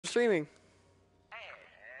streaming.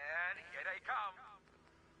 And here they come.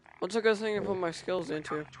 What's a good thing to put my skills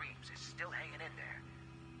into? Dreams is still hanging in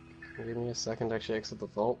there. Give me a second to actually exit the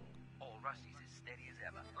vault. Old Rusty's as steady as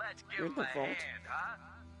ever. Let's give You're him the a vault. hand, huh?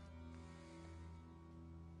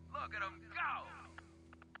 Look at him go!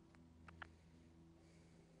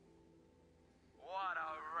 What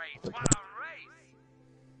a race! What a race!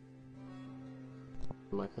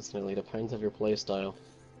 My constantly depends on your playstyle.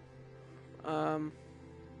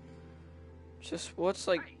 Just what's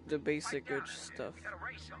like the basic good stuff? We got a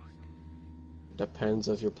race on. Depends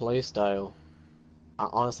of your playstyle. I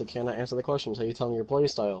honestly cannot answer the question until you tell me your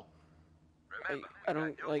playstyle. I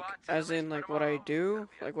don't like as in like what I do,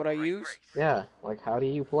 like what I use. Yeah, like how do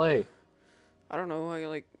you play? I don't know. I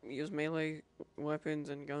like use melee weapons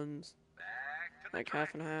and guns, like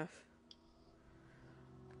half and half.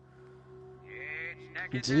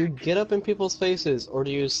 Do you get up in people's faces or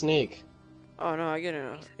do you sneak? Oh no, I get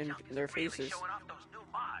in their faces.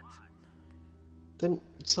 Then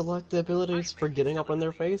select the abilities for getting up in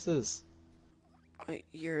their faces.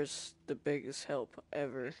 Yours the biggest help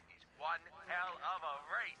ever. One hell of a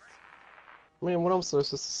race. I mean, what am I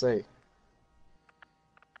supposed to say?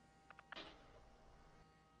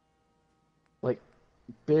 Like,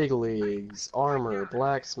 big leagues, armor,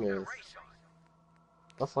 blacksmith,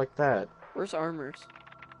 stuff like that. Where's armors?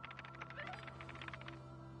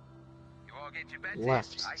 You all get your bets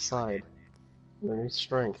Left in? I sure side. did. Underneath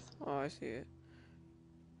strength. Oh, I see it.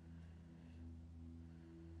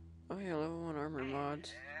 Oh yeah, level 1 armor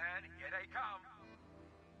mods. And here they come.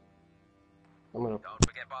 I'm gonna... Don't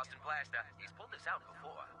forget Boston Blaster. He's pulled this out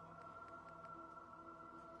before.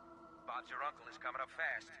 Bob's your uncle is coming up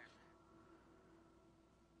fast.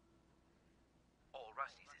 Old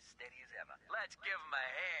Rusty's as steady as ever. Let's give him a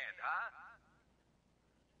hand, huh?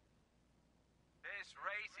 This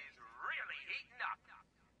race is really heating up.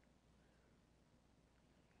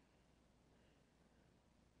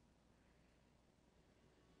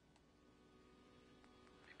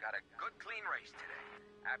 We've got a good, clean race today.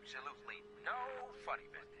 Absolutely no funny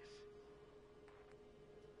business.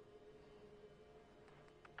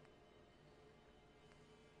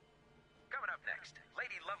 Coming up next,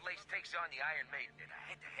 Lady Lovelace takes on the Iron Maiden in a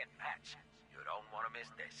head-to-head match. You don't want to miss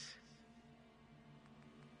this.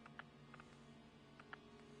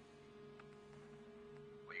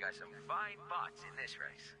 We got some fine bots in this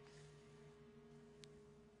race.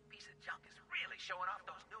 Piece of junk is really showing off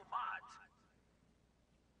those new mods.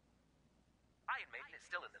 Iron Maiden is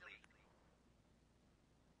still in the lead.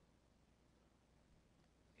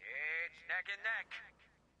 It's neck and neck.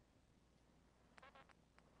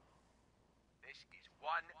 This is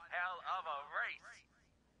one hell of a race.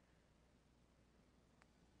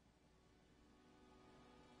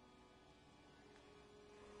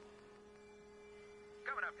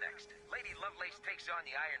 Coming up next, Lady Lovelace takes on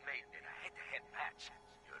the Iron Maiden in a head-to-head match.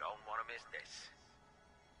 You don't want to miss this.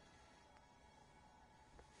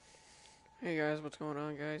 Hey guys, what's going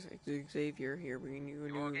on, guys? It's Xavier here, bringing you a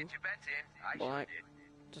You all new get your bets in. I Black sure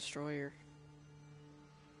did. Destroyer.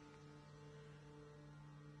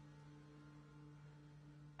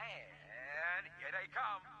 And here they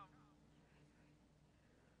come.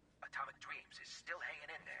 Atomic Dreams is still hanging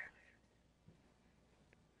in there.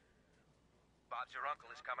 Bob's your uncle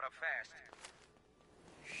is coming up fast.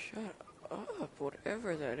 Shut up,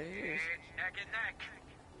 whatever that is. It's neck and neck.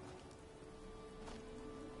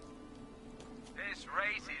 This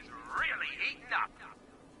race is really heating up.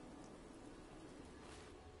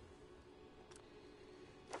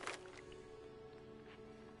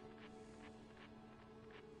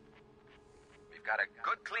 We've got a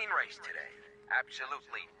good, clean race today.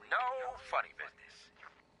 Absolutely no funny business.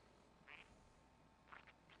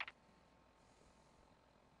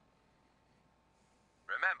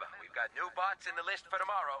 Remember, we've got new bots in the list for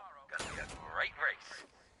tomorrow. Gonna be a great race.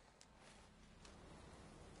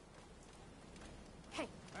 Hey,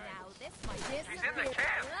 now this might be He's in the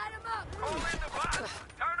camp. Light him up! Call in the bots.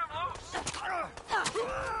 Turn him loose.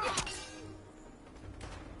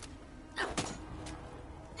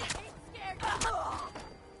 Ain't scared.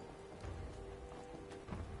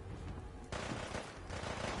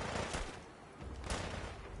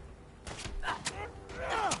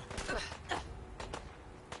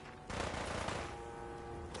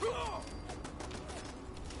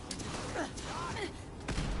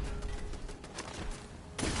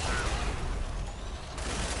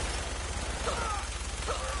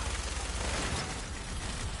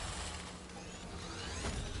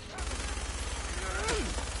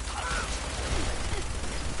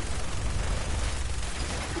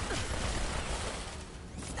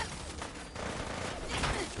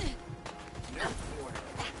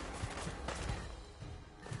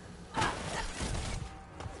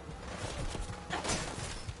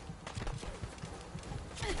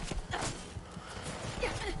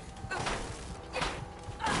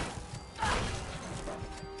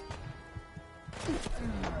 I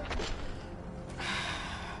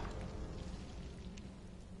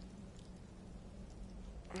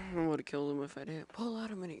would have killed him if I did. Pull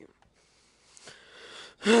out a mini.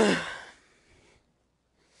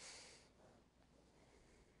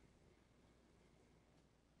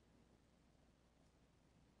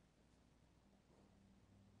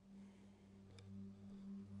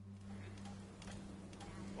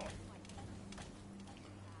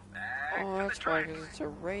 Oh, that's why, because it's a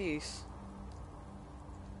race.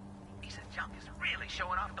 Piece of junk is really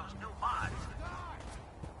showing off those new mods.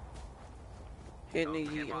 Hitting the Don't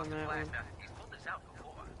forget yeet on Boston that one. Blaster. He's pulled this out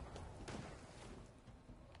before.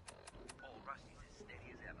 Old Rusty's as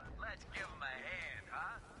steady as ever. Let's give him a hand,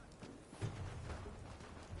 huh?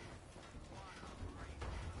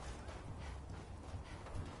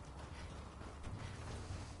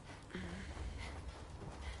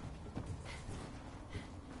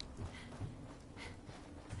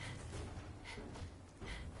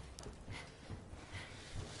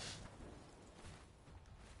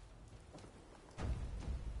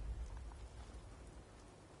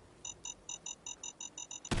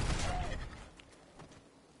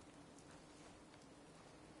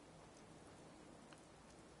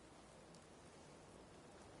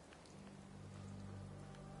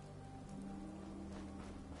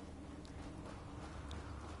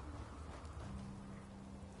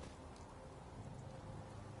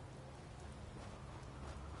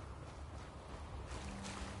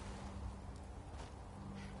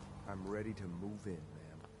 I'm ready to move in,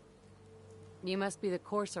 ma'am. You must be the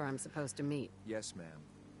courser I'm supposed to meet. Yes, ma'am.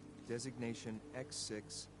 Designation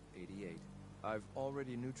X688. I've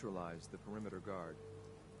already neutralized the perimeter guard.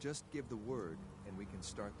 Just give the word, and we can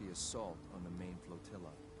start the assault on the main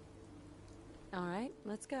flotilla. All right,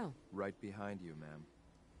 let's go. Right behind you, ma'am.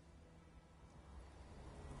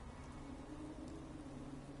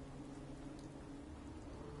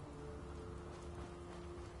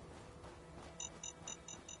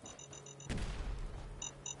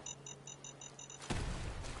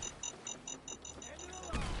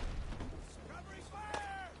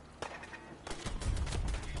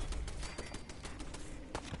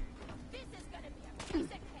 This is gonna be a piece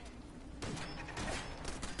of cake.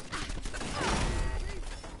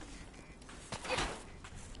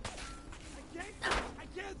 I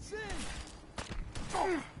can't see!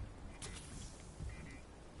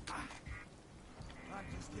 I'm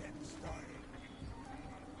just getting started.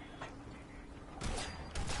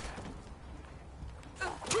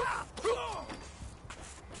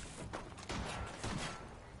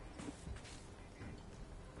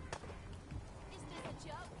 Is this a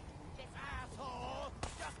joke? This Asshole!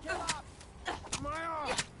 Just give up! My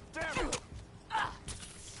arm! Damn it!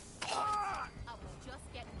 I was just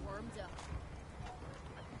getting warmed up.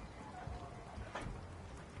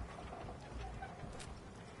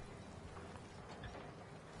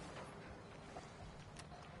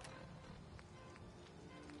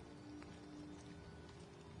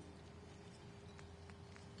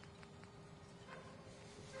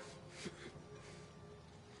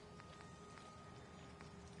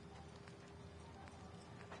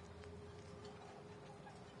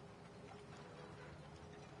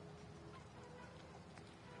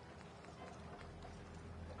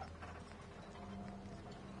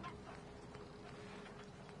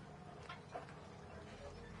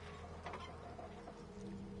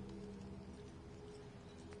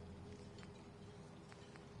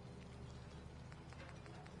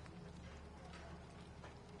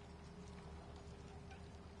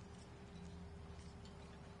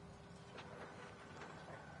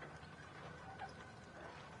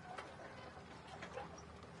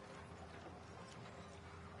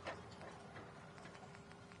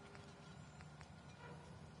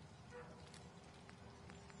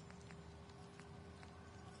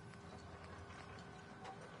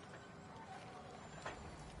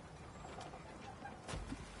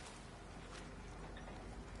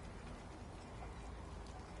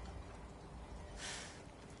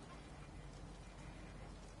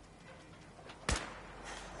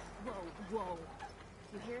 Whoa, whoa.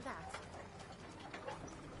 You hear that?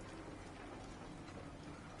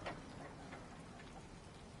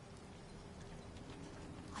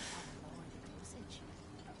 I gotta lower the dosage.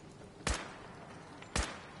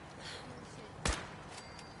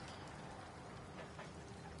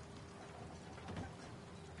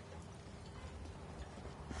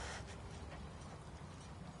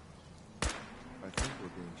 I think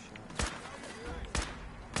we're being shot.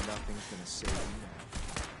 Nothing's gonna save you now.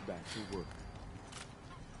 Back to work.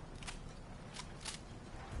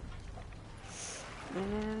 No,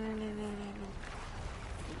 no, no, no, no, no,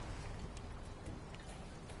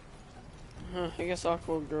 no. I guess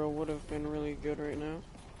Aqua Girl would have been really good right now.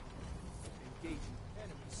 Engaging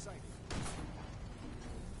enemy sighted.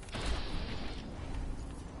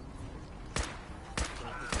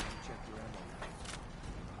 Don't forget to check your ammo.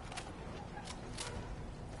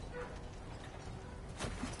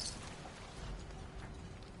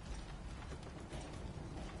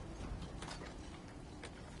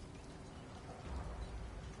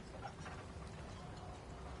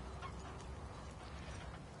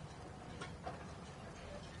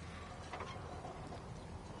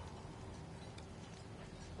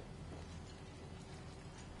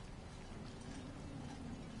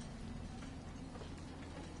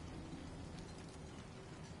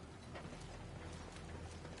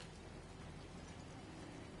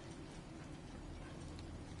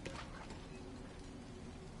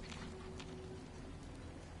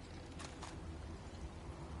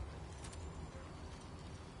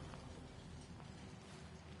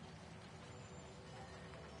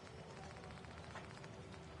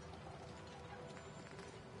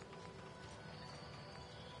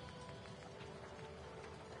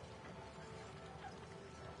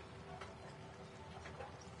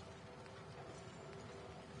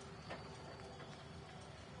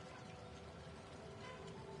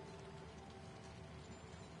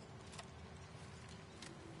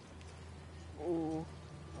 Ooh.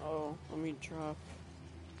 Oh, let me drop.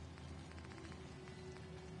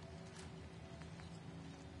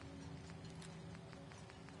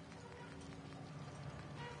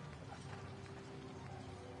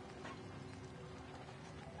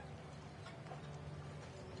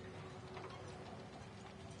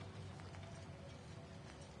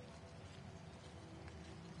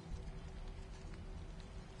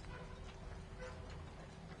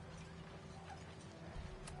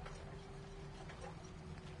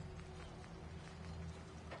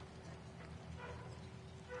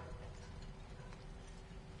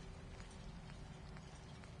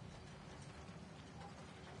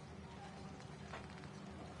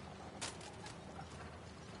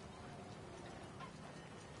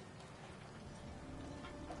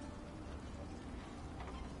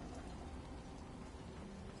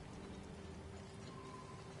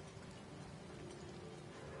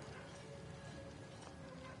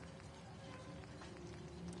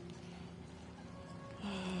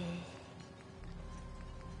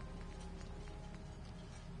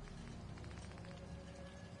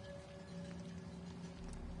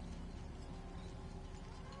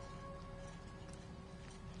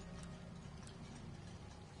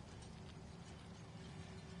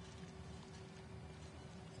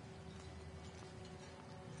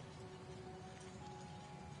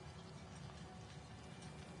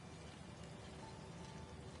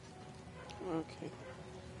 Okay.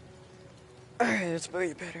 Alright, that's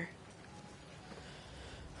way better.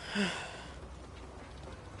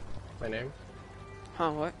 My name?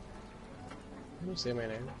 Huh, what? Can you say my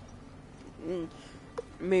name?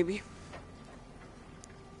 Maybe.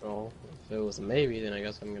 Well, if it was a maybe, then I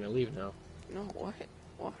guess I'm gonna leave now. No, what?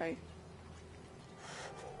 Why?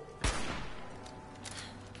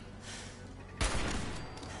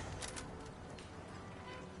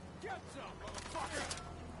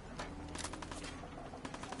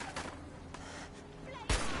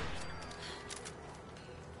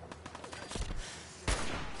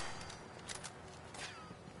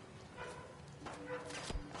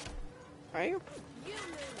 Are you?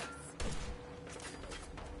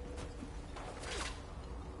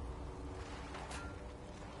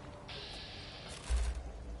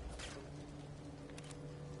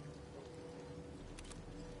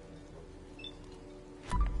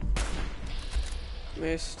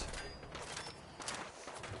 Missed.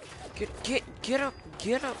 Get up,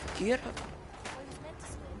 get up, get up. I was meant to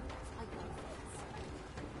swim. I got this.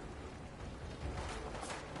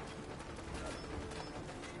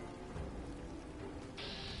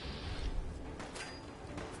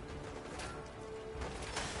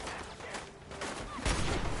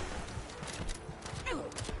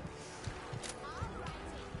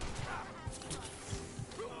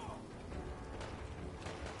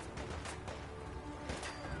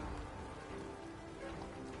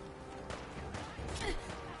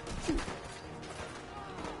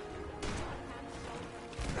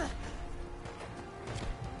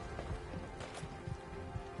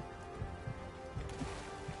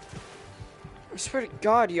 I swear to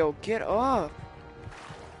God, yo, get up.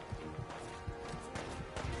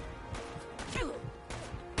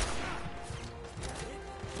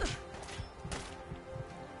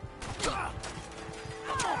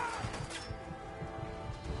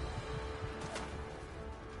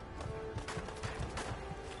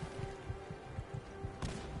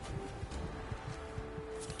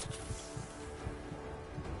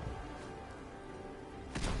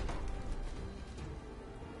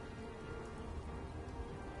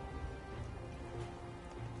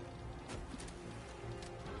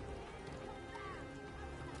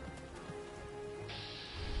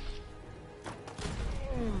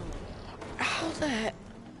 that?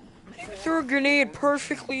 I threw a grenade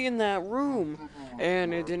perfectly in that room,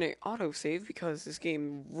 and it didn't autosave because this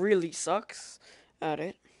game really sucks at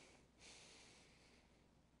it.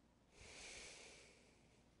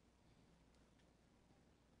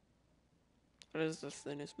 That is the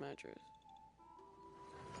thinnest mattress.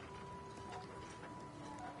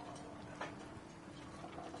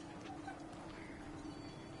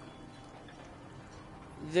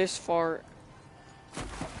 This far.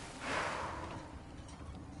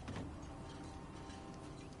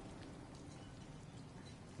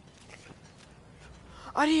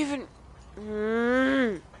 I didn't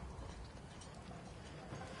even.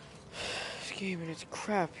 This game and it's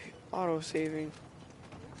crap auto-saving.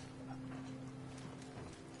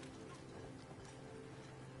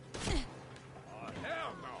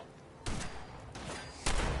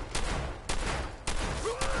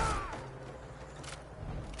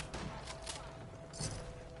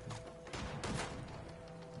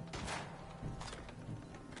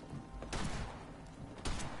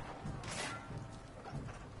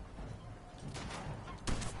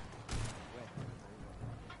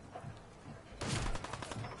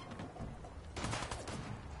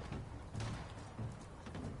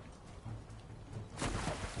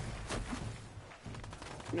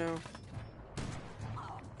 No. You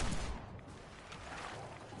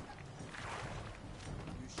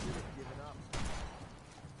should have given up.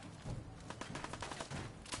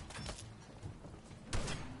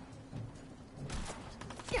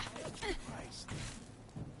 Christ.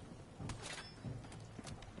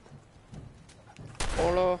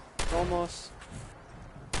 Hola, ¿cómo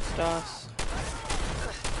estás?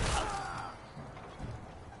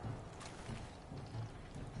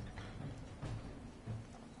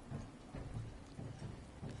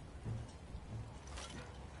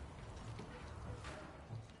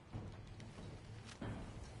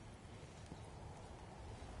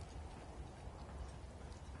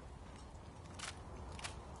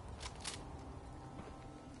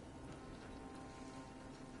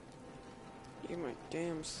 You my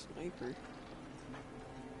damn sniper.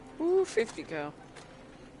 Ooh, 50 cal.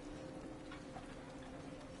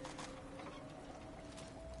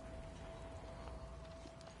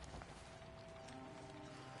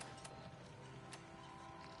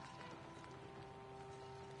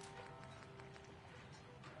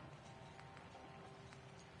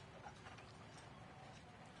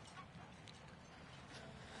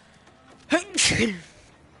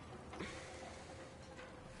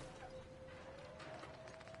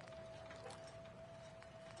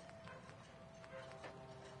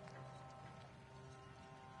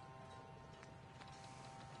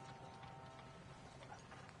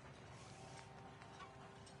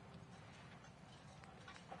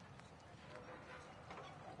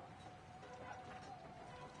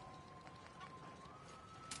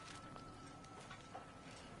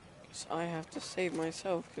 I have to save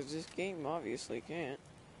myself because this game obviously can't.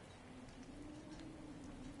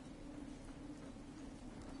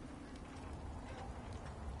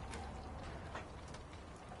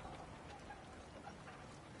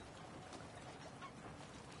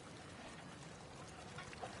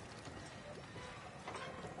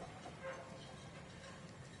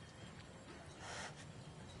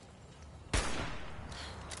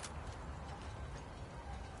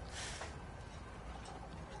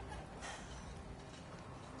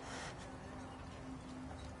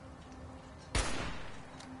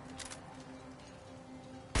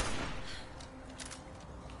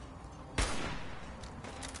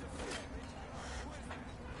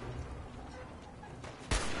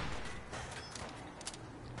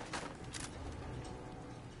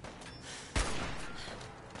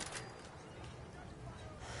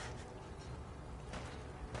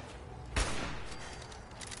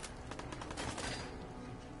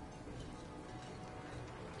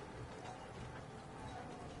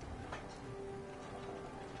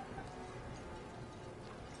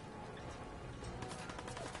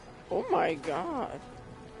 Oh my god.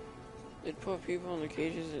 They put people in the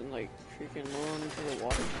cages and like freaking lower them into the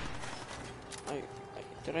water.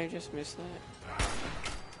 Did I just miss that?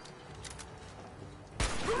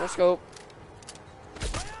 Let's go.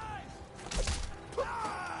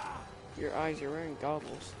 Your eyes, you're wearing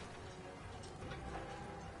goggles.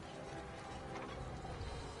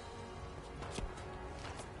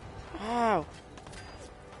 Wow.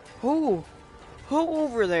 Who? Who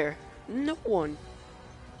over there? No one.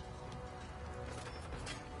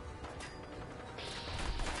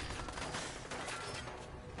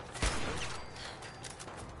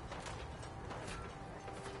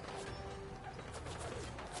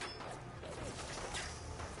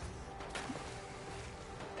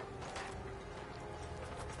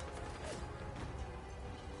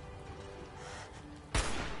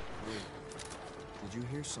 you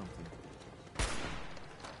hear something?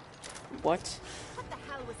 What? What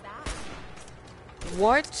the hell was that?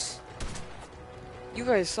 What? You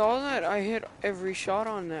guys saw that? I hit every shot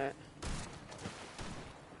on that.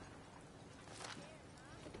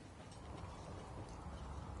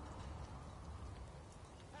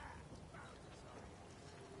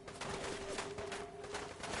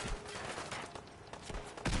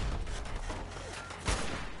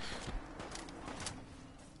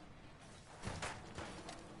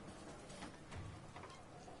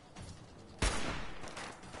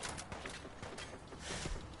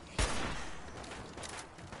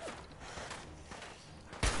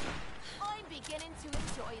 I'm beginning to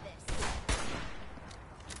enjoy this.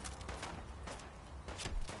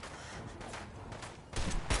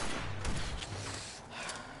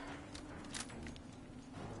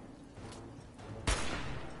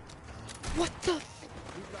 What the? Is it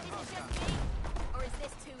just me? Or is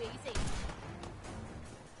this too easy?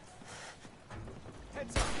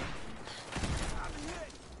 Heads up! I'm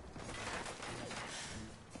hit!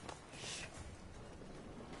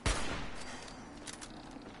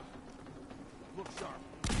 Look sharp.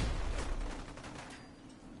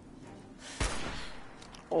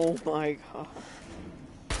 Oh my god.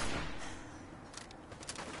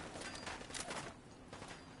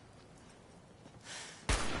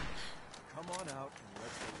 Come on out and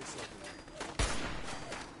let's get this over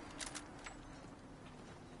with.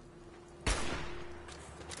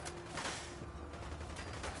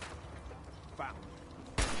 Found.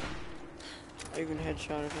 I even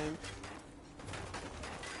headshotted him.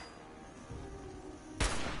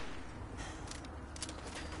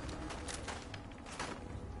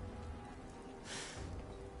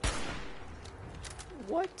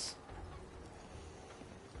 What?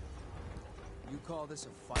 You call this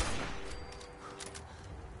a fight?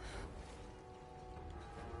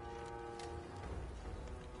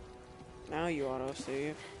 Now you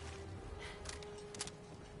auto-save.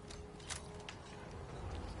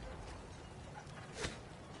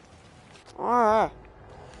 Ah!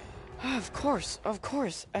 Of course, of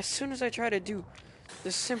course. As soon as I try to do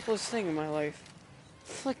the simplest thing in my life,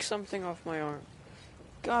 flick something off my arm.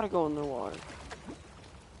 Gotta go in the water.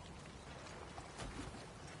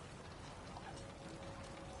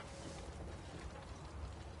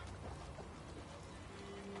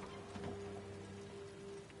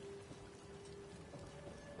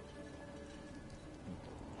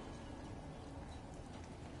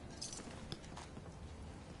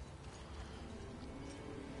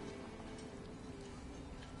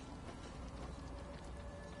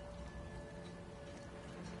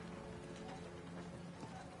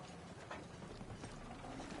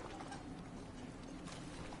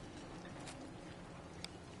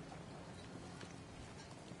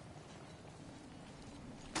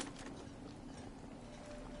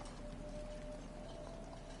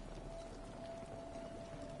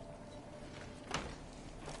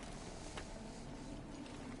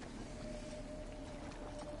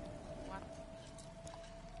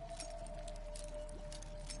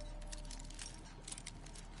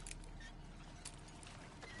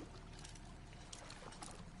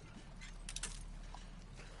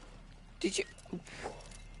 Did you?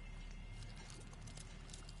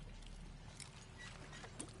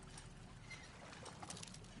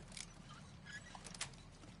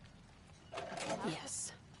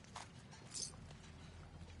 Yes.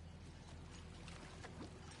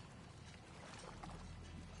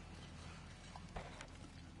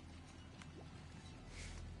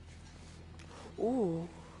 Ooh.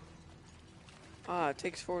 Ah, it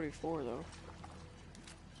takes 44 though.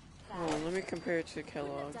 Oh, let me compare it to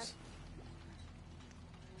Kellogg's.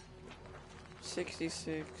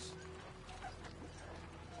 66.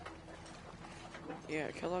 Yeah,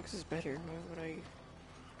 Kellogg's is better. Why would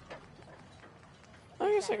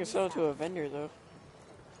I guess I can sell it to a vendor though.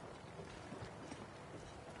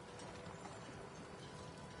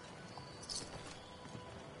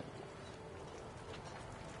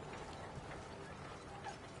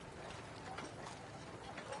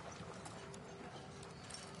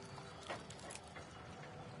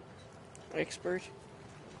 Expert.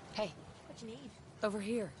 Hey, What you need? over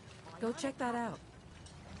here. Go check that out.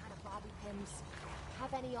 I'm out of bobby pins.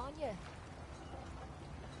 Have any on you?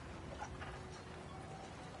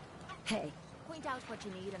 Hey, Point out what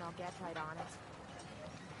you need and I'll get right on it.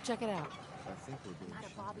 check it out. I think we're I'm being out of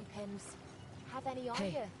shot. bobby pins. Have any on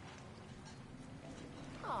Hey. you?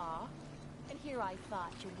 Aw. And here I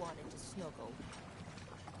thought you wanted to snuggle.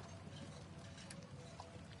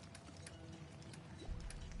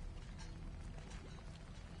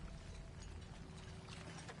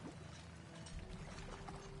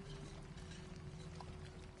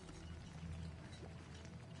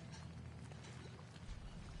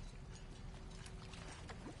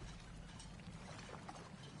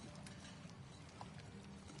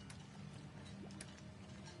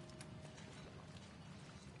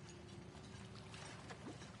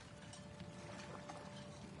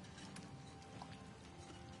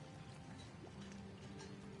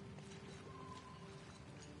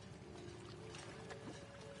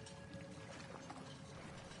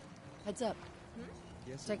 Heads up.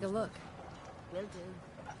 Yes, it Take a was look. Will do.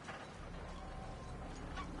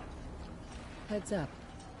 Heads up.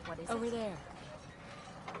 What is Over it? there.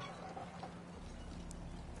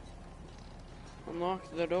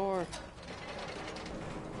 Unlock the door.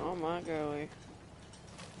 Oh my golly.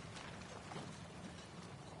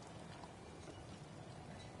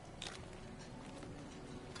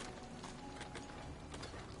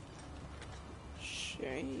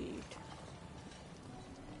 Shade.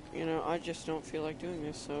 You know, I just don't feel like doing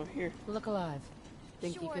this, so here. Look alive.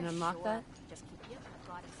 Think you can unlock that? Just keep yep,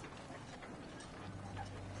 got it.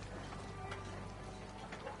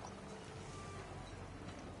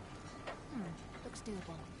 Looks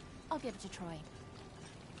doable. I'll give it a try.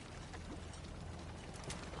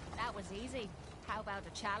 That was easy. How about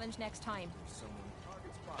a challenge next time? someone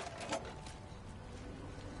target spot.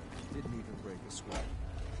 Didn't even break a sweat.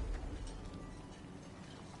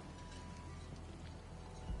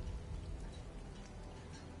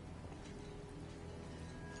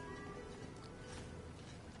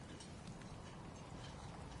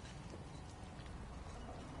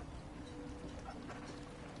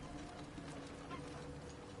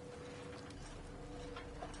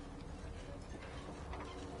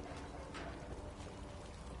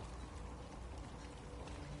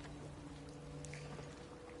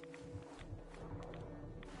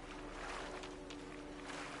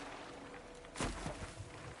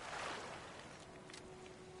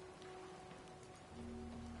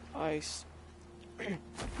 Ice. You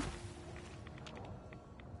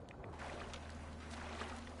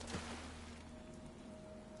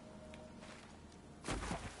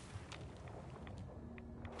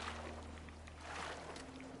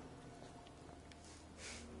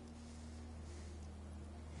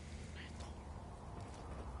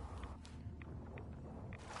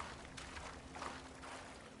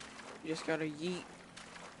just gotta yeet.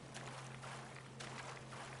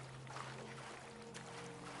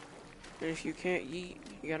 And if you can't yeet,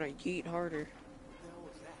 you gotta yeet harder.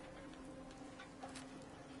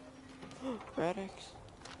 Radix.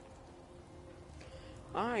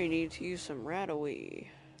 I need to use some Radaway.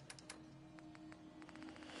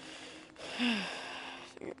 I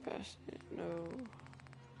think I passed it. No.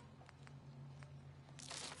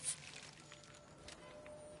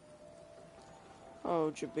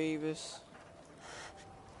 Oh, Jababus.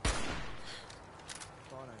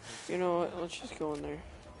 You know what? Let's just go in there.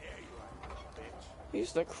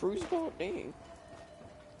 He's the cruise boat, dang.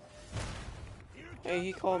 Hey,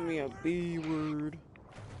 he called me a B word.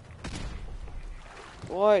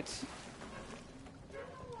 What?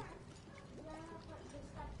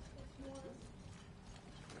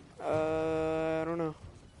 I don't know.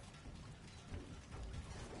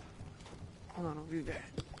 Hold on, I'll do that.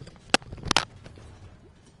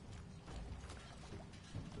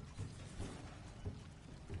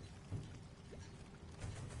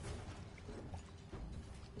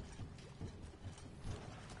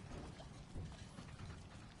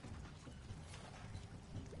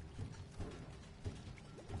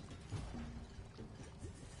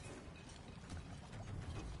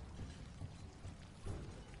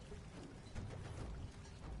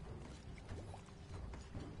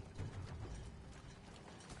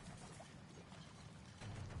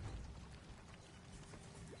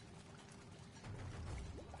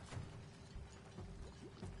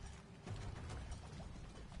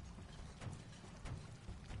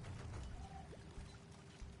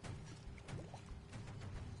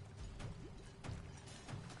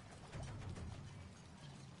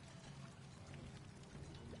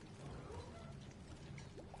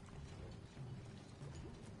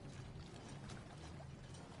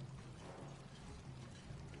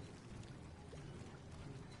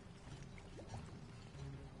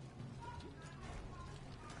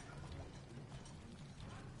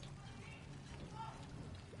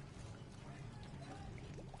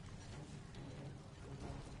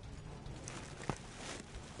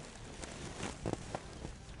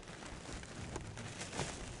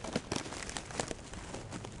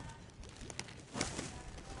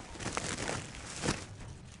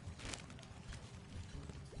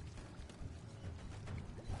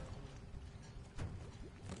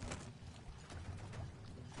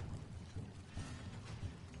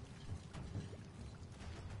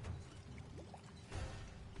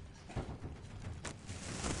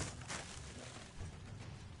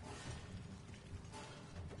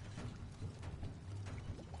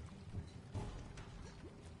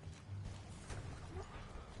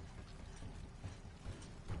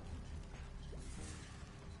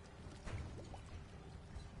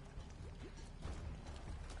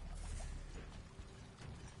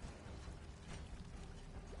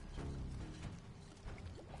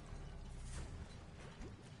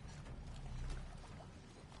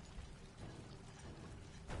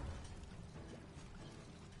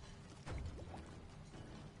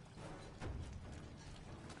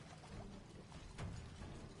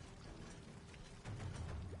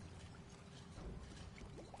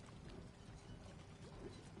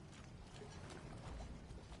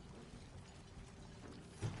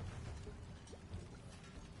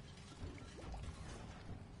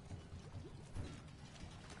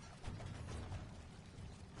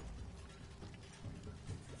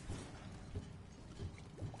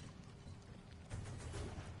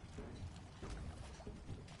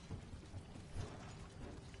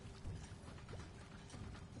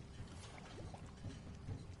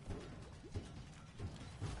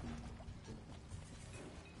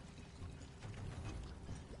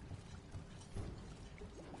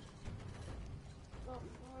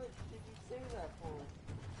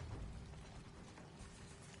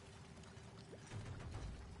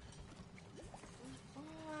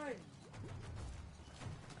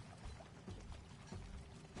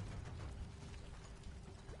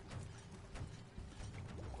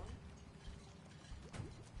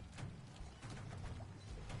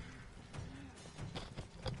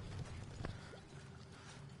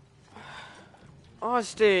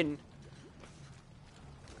 Austin!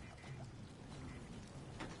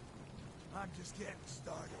 I'm just getting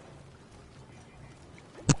started.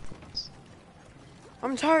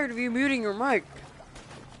 I'm tired of you muting your mic.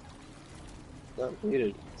 Not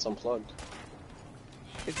muted. It's unplugged.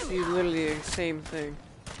 It's literally the same thing.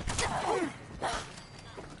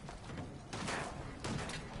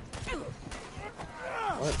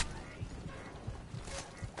 What?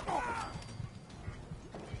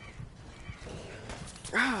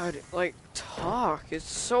 God, like, talk. It's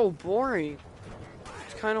so boring.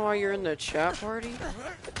 It's kind of why you're in the chat party.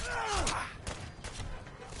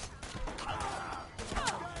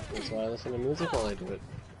 That's why I listen to music while I do it.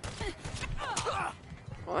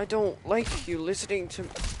 Well, I don't like you listening to.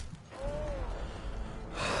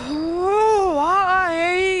 Oh,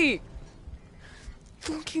 why?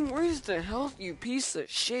 Fucking, where's the health, you piece of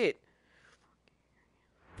shit?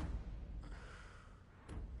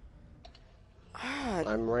 God.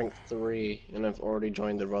 I'm ranked 3, and I've already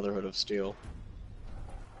joined the Brotherhood of Steel.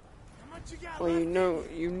 Well, you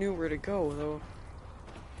knew where to go, though.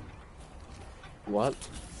 What?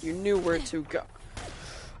 You knew where to go.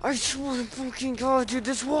 I just want to fucking go, dude,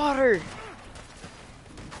 this water!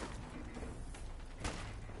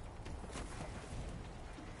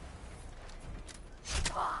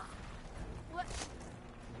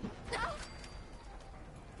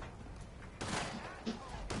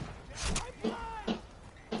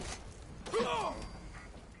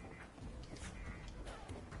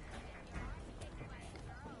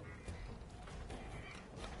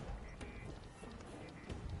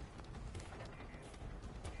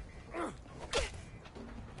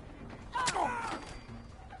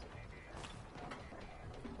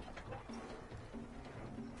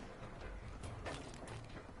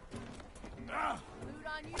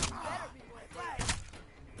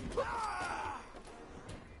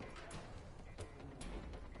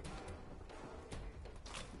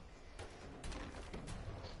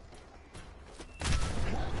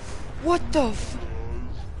 What the f-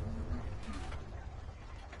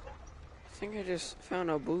 I think I just found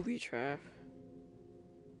a booby trap.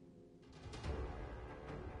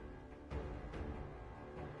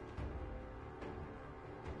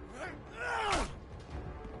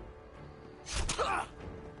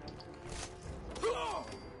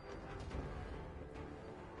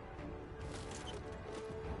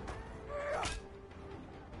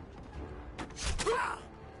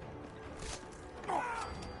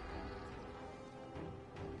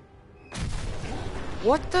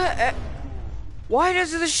 What the Why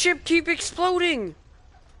does the ship keep exploding?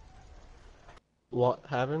 What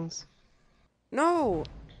happens? No,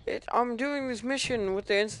 I'm doing this mission with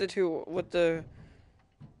the Institute, with the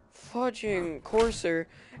fudging courser,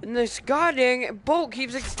 and this goddamn boat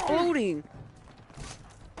keeps exploding.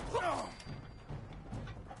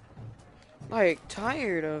 Like,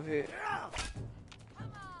 tired of it.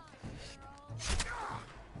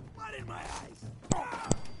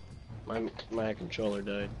 My controller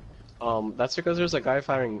died. That's because there's a guy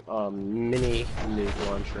firing mini nuke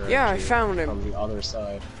launcher. Yeah, I at you found him. from the other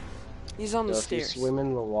side. He's on the So if you stairs. swim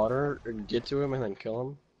in the water or get to him and then kill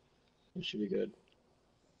him, you should be good.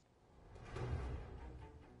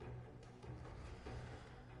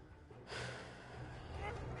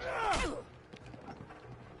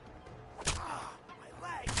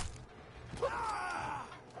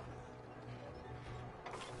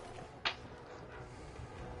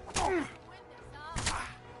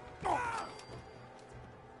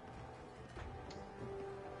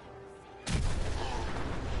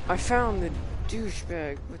 I found the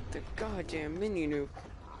douchebag with the goddamn mini nuke.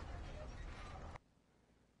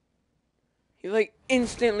 He like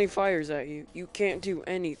instantly fires at you. You can't do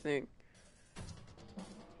anything.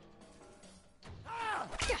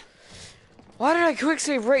 Why did I quick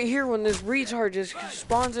save right here when this retard just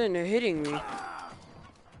spawns in and hitting me?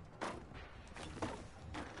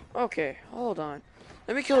 Okay, hold on.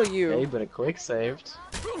 Let me kill you. Hey, but it quick saved.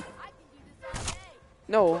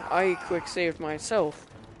 No, I quick saved myself.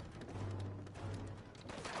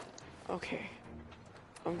 Okay.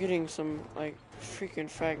 I'm getting some, like, freaking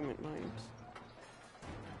fragment mines.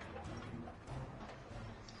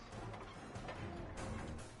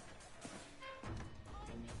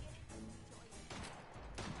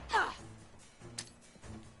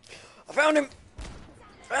 I found him!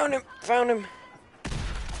 Found him! Found him!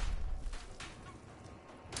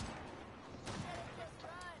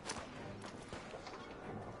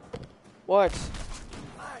 What?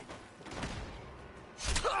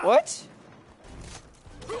 What?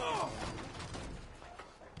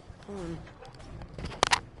 Hmm.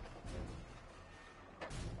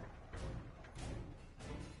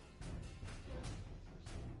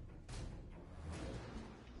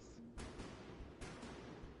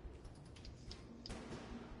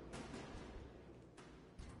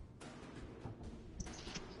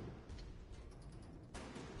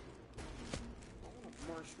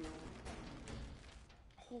 Marshmallow.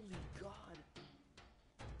 Holy God.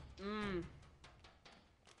 Mmm.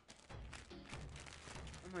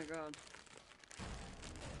 Oh my God.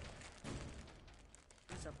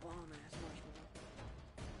 That's a bomb ass marshmallow.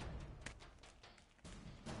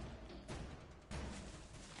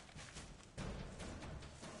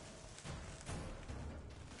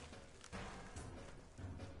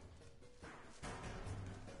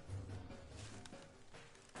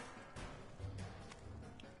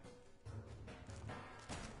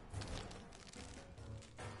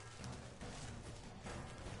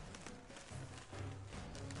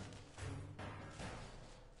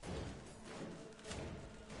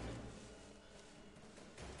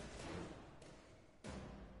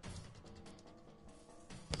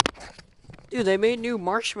 Dude, they made new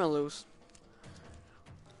marshmallows.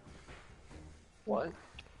 What?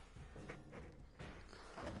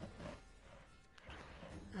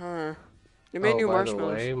 Huh. They made Oh, new by the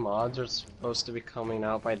marshmallows. way, mods are supposed to be coming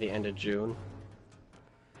out by the end of June.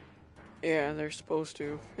 Yeah, they're supposed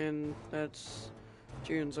to, and that's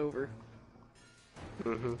June's over.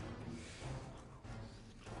 Mm-hmm.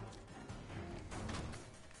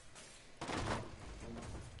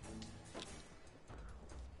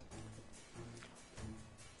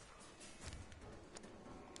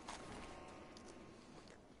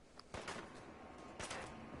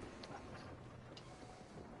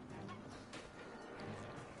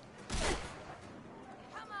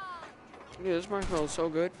 Dude, this marshmallow's so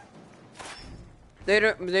good. They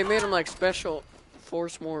made them like special for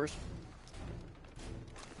s'mores.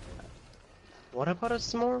 What about a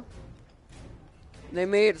s'more? They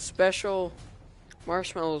made special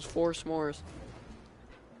marshmallows for s'mores.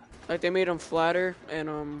 Like they made them flatter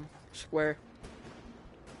and square.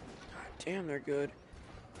 God damn, they're good.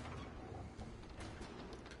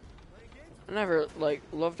 I never like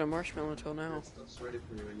loved a marshmallow until now. Stuff's ready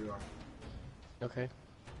for you when you are. Okay.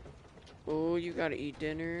 Oh, you gotta eat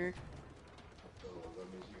dinner. So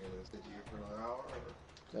that means you're gonna sit here for another hour? Or?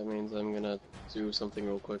 That means I'm gonna do something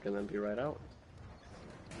real quick and then be right out.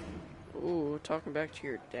 Ooh, talking back to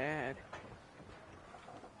your dad.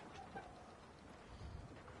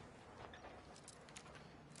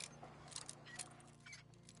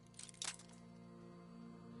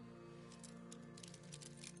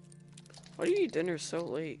 Why do you eat dinner so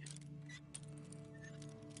late?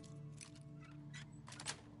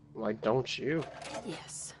 Why don't you?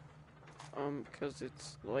 Yes. Because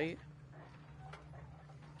it's late.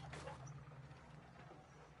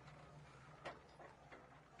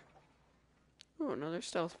 Oh, another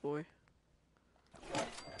stealth boy.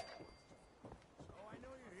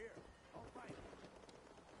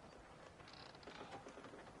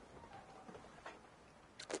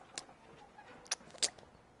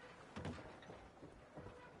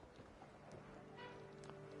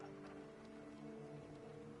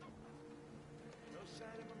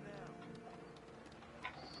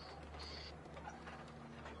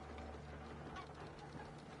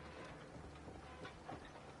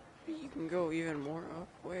 You can go even more up.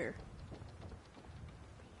 Where?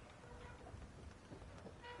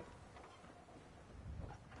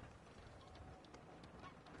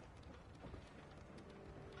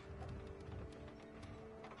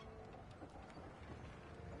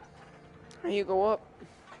 How you go up?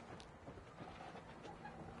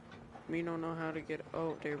 We don't know how to get.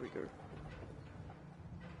 Oh, there we go.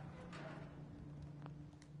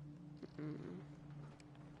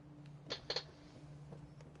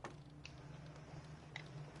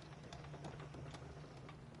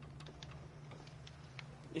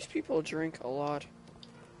 These people drink a lot.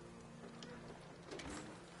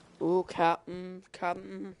 Ooh, Captain.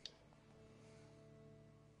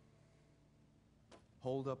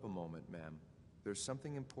 Hold up a moment, ma'am. There's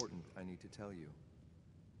something important I need to tell you.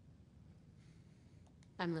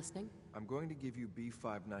 I'm listening. I'm going to give you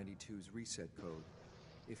B592's reset code.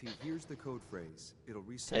 If he hears the code phrase, it'll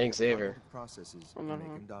reset Hey, the Xavier. cognitive processes and make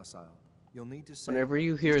him docile. You'll need to say Whenever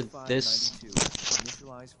you hear this B592,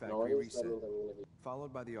 initialize factory noise, reset, that means I'm gonna be...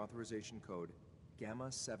 followed by the authorization code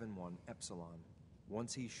Gamma 71 Epsilon.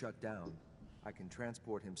 Once he's shut down, I can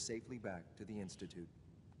transport him safely back to the Institute.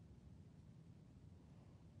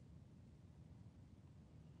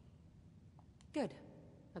 Good.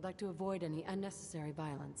 I'd like to avoid any unnecessary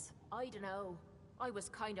violence. I dunno. I was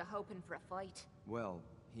kinda hoping for a fight. Well,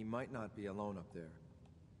 he might not be alone up there.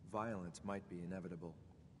 Violence might be inevitable.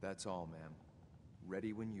 That's all, ma'am.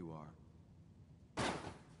 Ready when you are.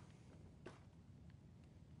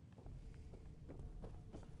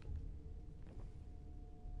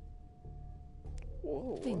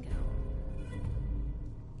 Whoa. Bingo.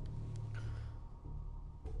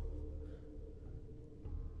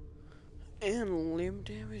 And limb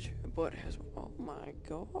damage, but has. Oh my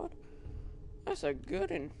god. That's a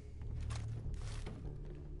good one.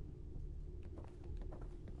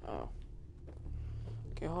 Oh.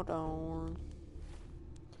 Okay, hold on.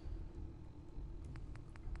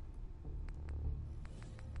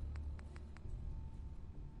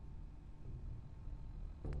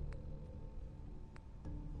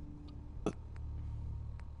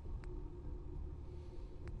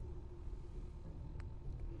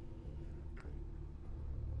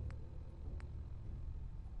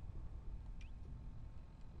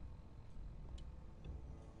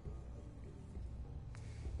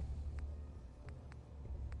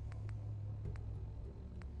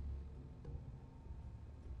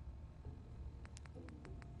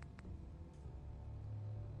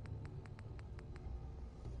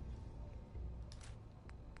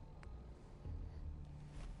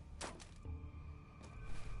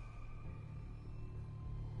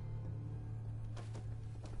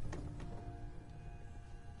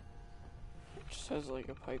 Just has like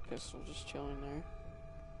a pipe pistol just chilling there.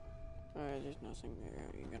 Alright, there's nothing there.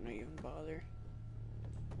 Are you gonna even bother?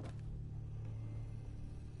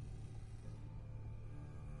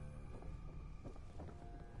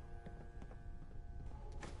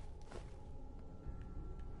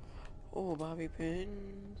 Oh, bobby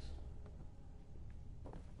pins.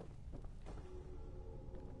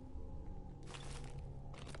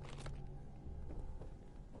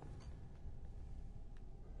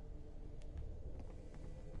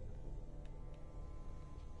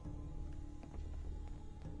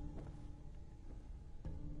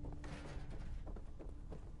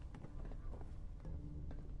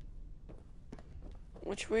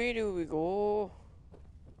 Which way do we go?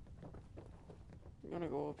 I'm gonna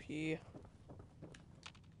go up here.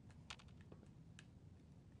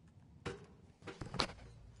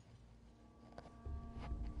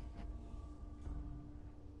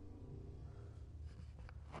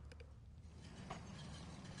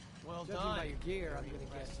 Well Judging by your gear, I'm gonna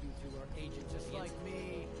guess you two are agents just like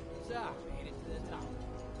me. So, made it to the top. Is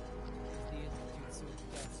the Institute so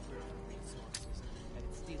desperate for resources that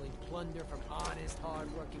it's stealing plunder from honest,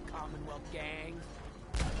 hard-working Commonwealth gangs?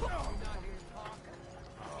 You're not here to talk.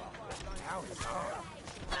 How is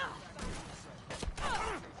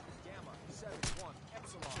Gamma 7-1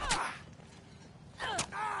 Epsilon.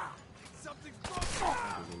 Something's broken.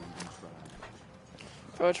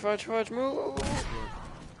 Fudge, move!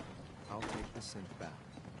 I'll take the synth back.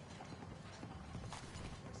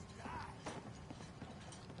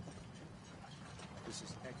 This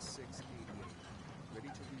is X688. Ready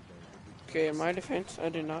to reload. Okay, in my defense, I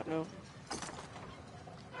did not know.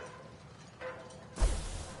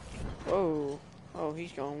 Whoa. Oh,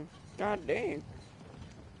 he's gone. God dang.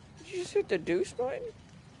 Did you just hit the deuce button?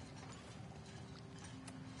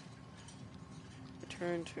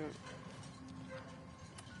 Return to...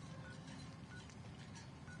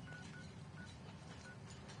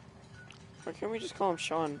 Why can't we just call him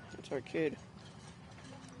Sean? It's our kid.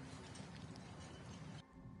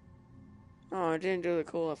 Oh, it didn't do the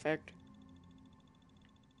cool effect.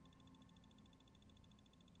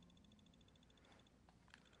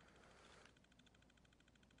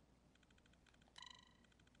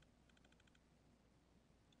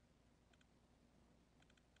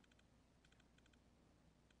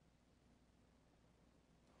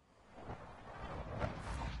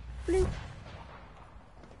 Bloop.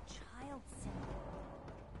 Child symbol.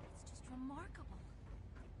 It's just remarkable.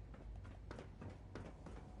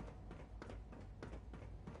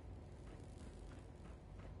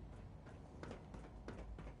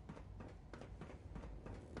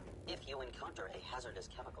 If you encounter a hazardous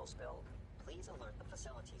chemical spill, please alert the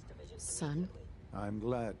facilities division Son? immediately. I'm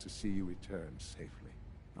glad to see you return safely.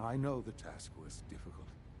 I know the task was difficult,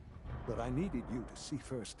 but I needed you to see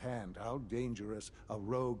firsthand how dangerous a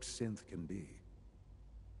rogue synth can be.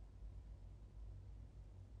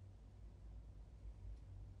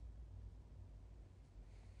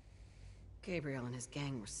 Gabriel and his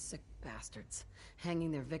gang were sick bastards,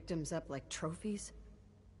 hanging their victims up like trophies.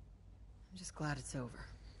 I'm just glad it's over.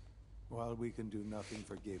 While we can do nothing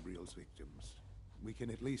for Gabriel's victims, we can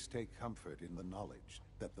at least take comfort in the knowledge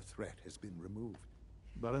that the threat has been removed.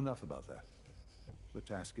 But enough about that. The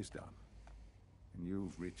task is done. And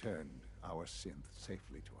you've returned our synth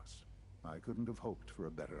safely to us. I couldn't have hoped for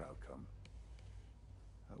a better outcome.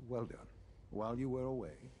 Well done. While you were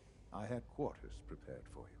away, I had quarters prepared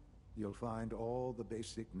for you. You'll find all the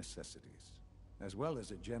basic necessities, as well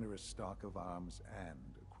as a generous stock of arms and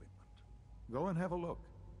equipment. Go and have a look.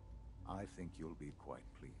 I think you'll be quite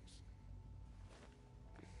pleased.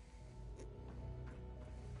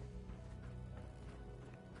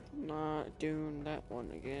 Not doing that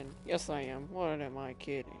one again. Yes, I am. What am I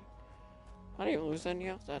kidding? I didn't even lose any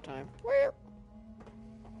else that time. Where?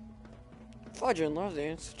 Fudging love the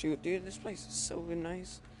Institute, dude. This place is so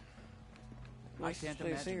nice. I can't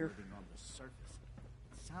place imagine here. living on the surface.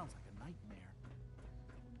 It sounds like a nightmare.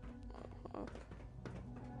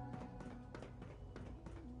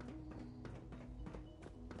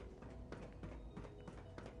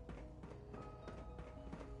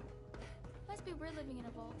 Must be weird living in a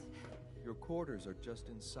vault. Your quarters are just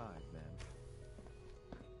inside, ma'am.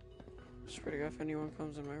 Swear to God, if anyone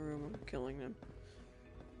comes in my room, I'm killing them.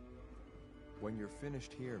 When you're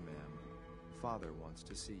finished here, ma'am, Father wants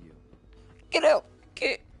to see you. Get out!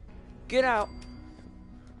 Get out!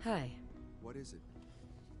 Hi. What is it?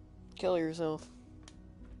 Kill yourself.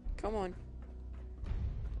 Come on.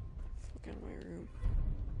 Fuck out of my room.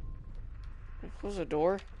 Can I close the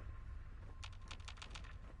door?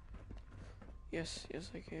 Yes,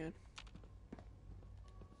 I can.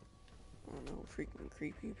 Oh no, freaking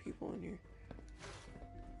creepy people in here.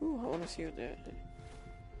 Ooh, I wanna see what that is.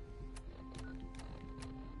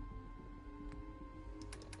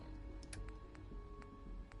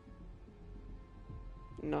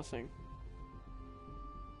 Nothing.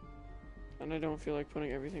 And I don't feel like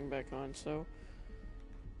putting everything back on, so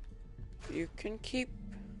you can keep.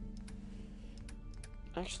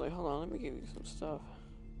 Actually, hold on, let me give you some stuff.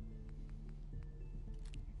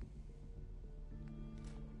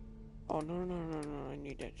 Oh, no, I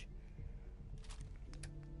need it.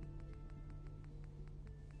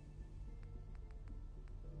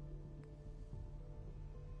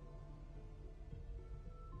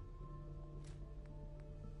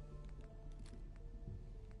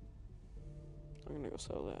 I'm gonna go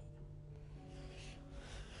sell that.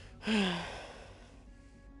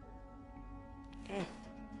 Okay.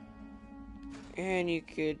 And you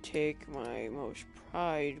could take my most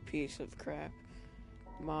prized piece of crap.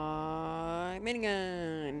 My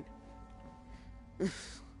minigun!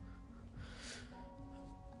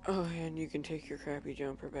 Oh, and you can take your crappy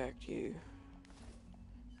jumper back to you.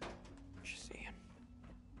 Just saying.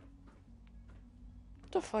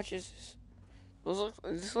 What the fudge is this?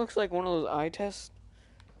 This looks like one of those eye tests.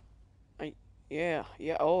 Yeah,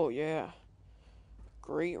 oh yeah.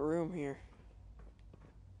 Great room here.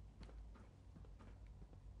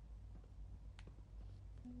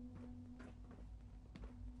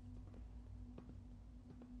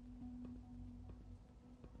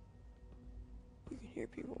 You can hear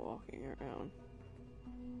people walking around.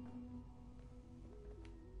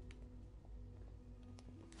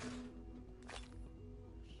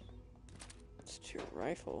 It's your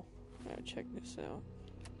rifle. Gotta check this out.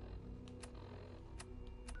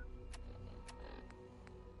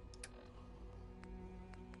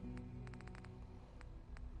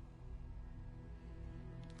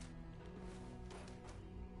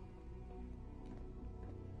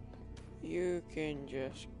 You can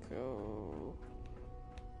just go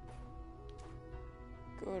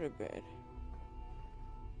to bed.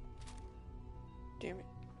 Damn it.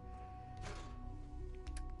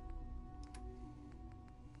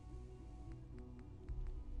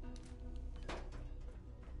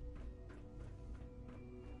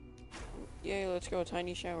 Yay, let's go,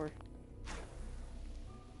 tiny shower.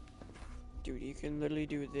 Dude, you can literally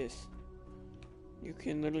do this. You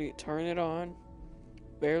can literally turn it on,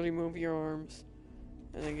 barely move your arms,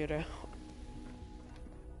 and then get out.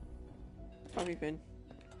 Tommy pin.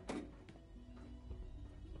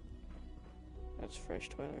 That's fresh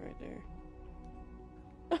toilet right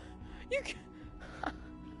there. You can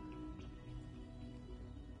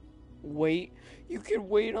wait. You can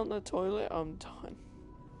wait on the toilet. I'm done.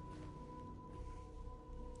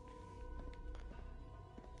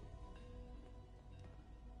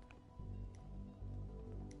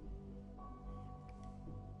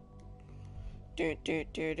 Ain't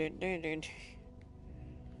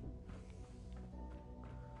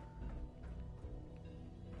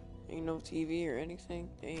no TV or anything.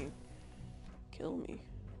 Dang. Kill me.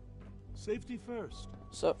 Safety first.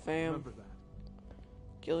 Sup, fam? Remember that.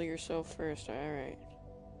 Kill yourself first, alright.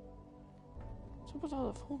 What's up with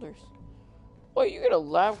all the folders? Wait, you get a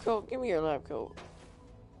lab coat? Give me your lab coat.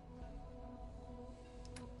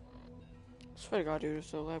 I swear to God, dude,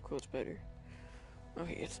 if the lab coat's better.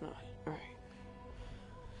 Okay, it's not. Alright.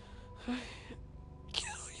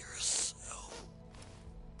 Kill yourself.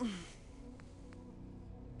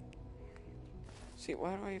 See,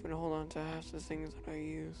 why do I even hold on to half the things that I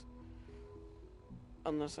use?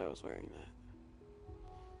 Unless I was wearing that.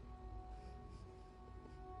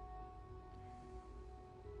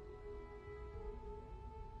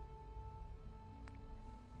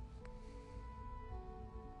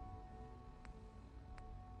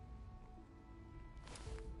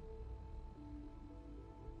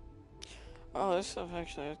 Oh, this stuff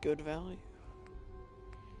actually has good value.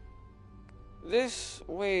 This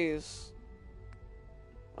weighs...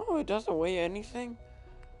 Oh, it doesn't weigh anything?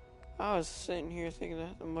 I was sitting here thinking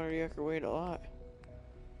that the Mudder Yucker weighed a lot.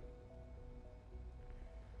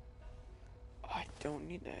 Oh, I don't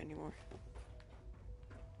need that anymore.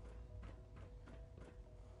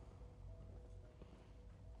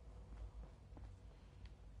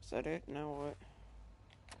 Is that it? Now what?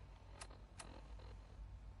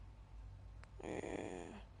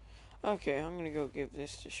 Yeah. Okay, I'm gonna go give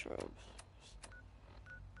this to Shrubs.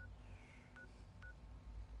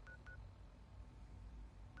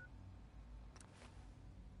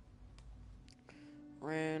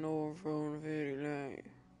 Ran over on the very line.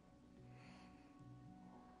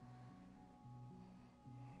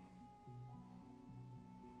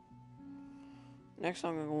 Next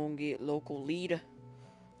song I'm gonna get local leader.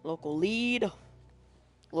 Local leader.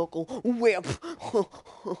 Local whip.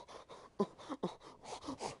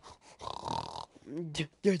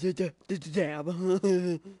 Dab.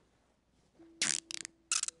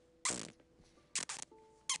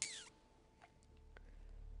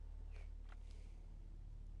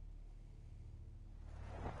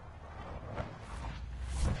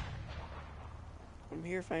 I'm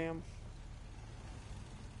here, fam.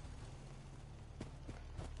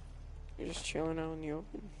 You're just chilling out in the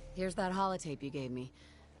open. Here's that holotape you gave me.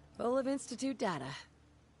 Full of Institute data.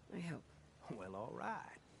 I hope. Well, all right.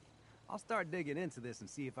 I'll start digging into this and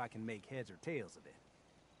see if I can make heads or tails of it.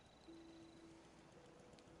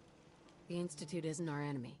 The Institute isn't our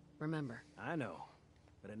enemy, remember. I know,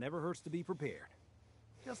 but it never hurts to be prepared.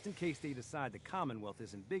 Just in case they decide the Commonwealth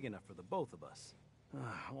isn't big enough for the both of us.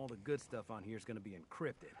 All the good stuff on here is going to be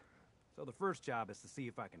encrypted. So the first job is to see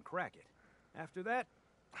if I can crack it. After that,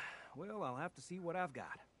 well, I'll have to see what I've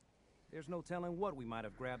got. There's no telling what we might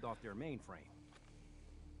have grabbed off their mainframe.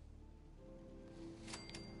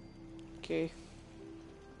 Okay.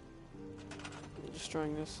 I'm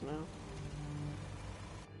destroying this now.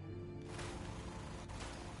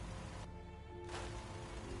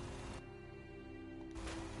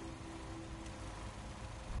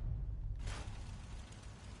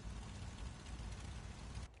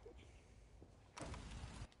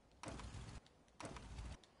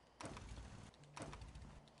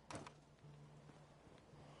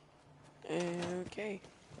 Okay.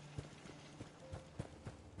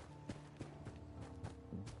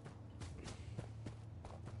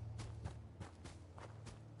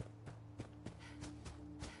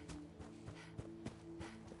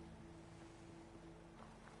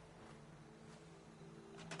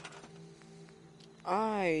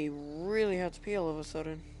 I really have to pee all of a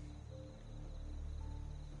sudden.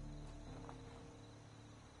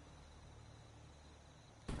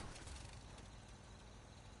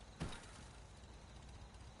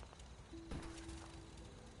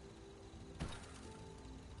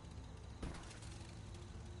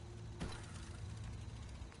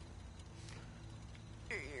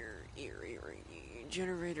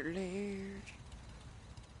 Generator layered.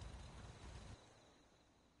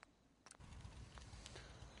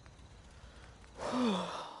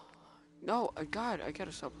 No, God, I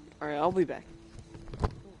gotta stop. Alright, I'll be back.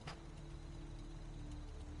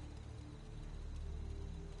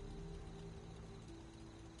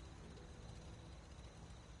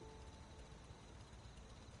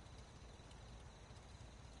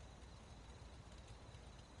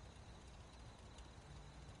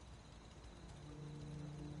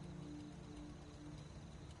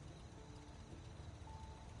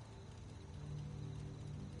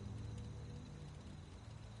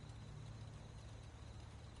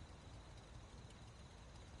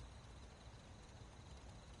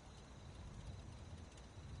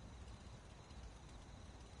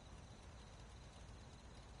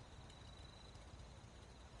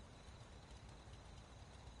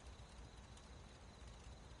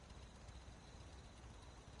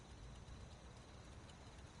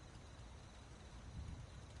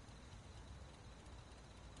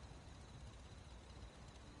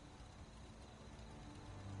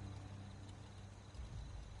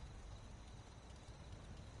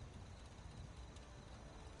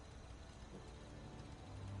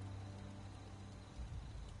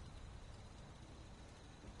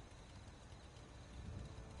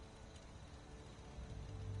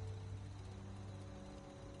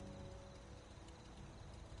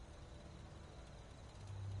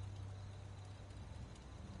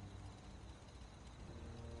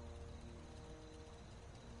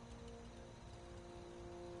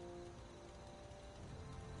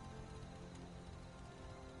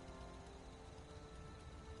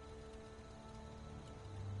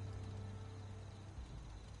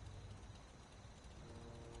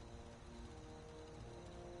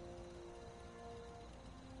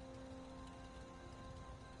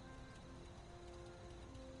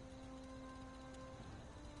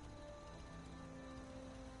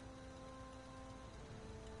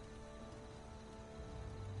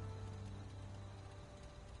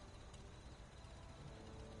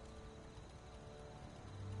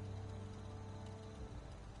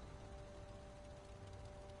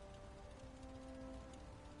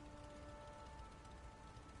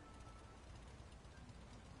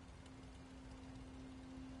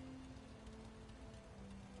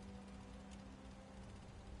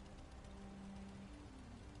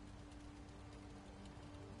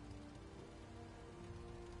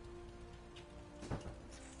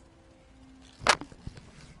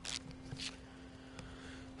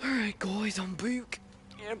 Boys on book.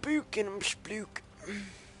 Yeah, book and I'm splook.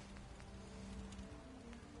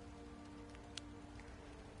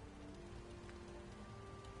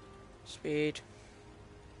 Speed.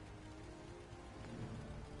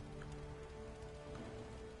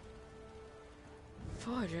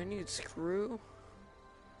 Fudge, I need screw.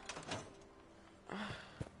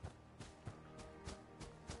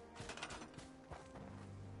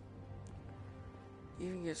 You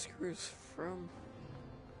can get screws from...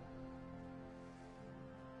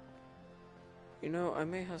 You know, I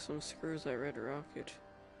may have some screws at Red Rocket.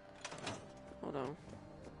 Hold on.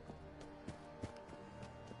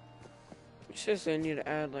 It's just I need to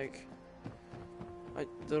add like a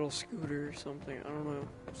little scooter or something. I don't know.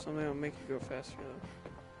 Something that'll make it go faster though.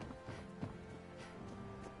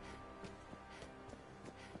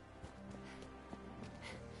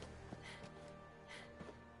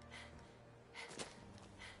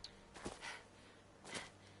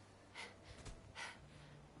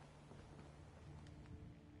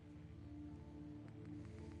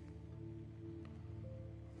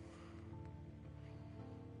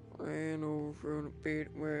 Ran over on a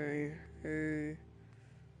bit way. Hey.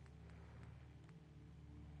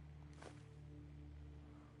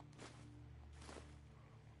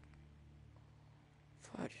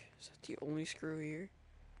 Fudge, is that the only screw here?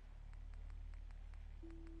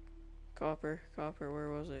 Copper,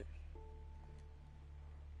 where was it?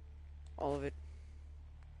 All of it.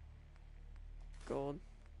 Gold.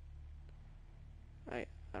 I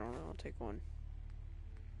don't know, I'll take one.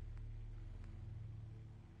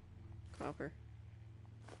 Copper.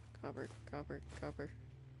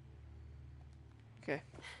 Okay.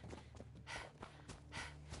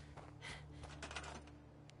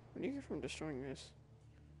 What do you get from destroying this?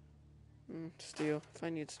 Steel. If I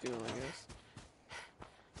need steel, I guess.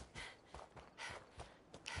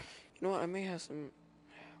 You know what? I may have some...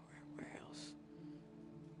 Where else?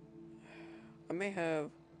 I may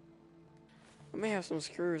have some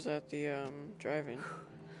screws at the, drive-in.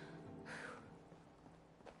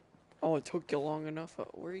 Oh, it took you long enough.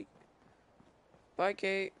 Where you... Bye,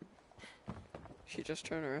 Kate. She just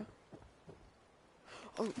turned around.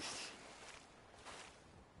 Oh.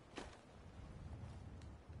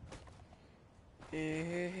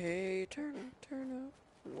 Hey, turn up.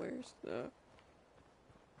 Where's the...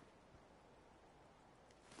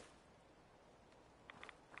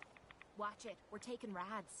 Watch it. We're taking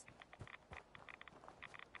rads.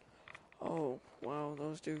 Oh, wow.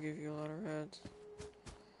 Those do give you a lot of rads.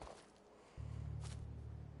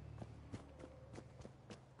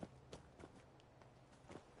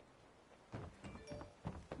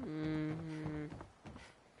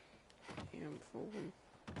 Damn fool.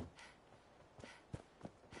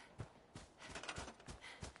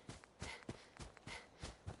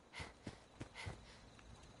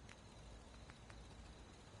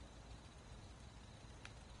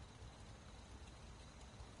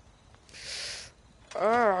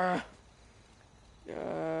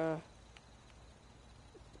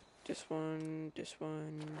 This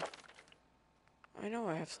one. I know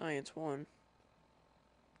I have science 1.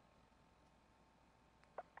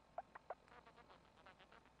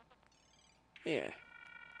 Yeah.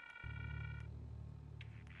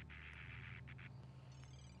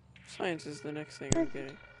 Science is the next thing I'm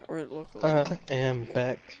getting. Or local. I am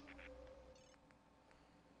back.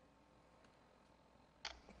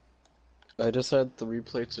 I just had 3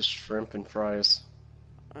 plates of shrimp and fries.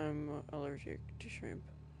 I'm allergic to shrimp.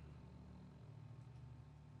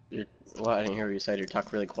 Well, I didn't hear what you said. You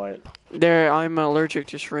talk really quiet. I'm allergic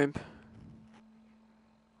to shrimp.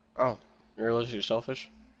 Oh, you're allergic to shellfish?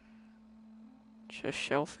 Just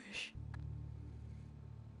shellfish.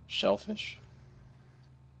 Shellfish?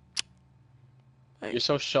 Like, you're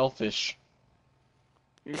so shellfish.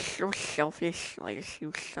 You're so selfish, like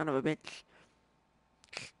you son of a bitch.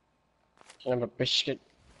 Son of a biscuit.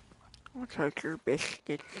 I'll take your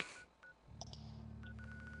biscuit.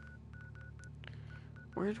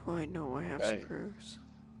 Where do I know I have screws?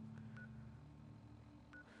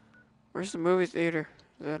 Where's the movie theater?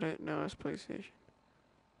 Is that it? No, that's PlayStation.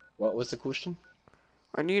 What was the question?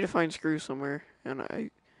 I need to find screws somewhere, and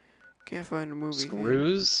I can't find a movie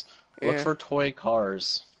Screws? theater. Look for toy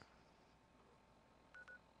cars.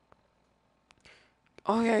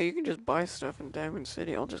 Oh yeah, you can just buy stuff in Diamond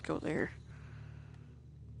City. I'll just go there.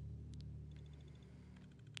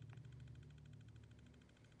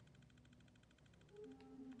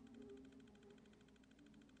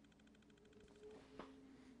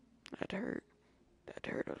 That hurt. That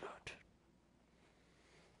hurt a lot.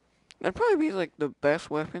 That'd probably be like the best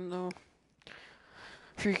weapon though.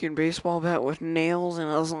 Freaking baseball bat with nails and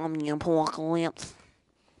a zombie apocalypse.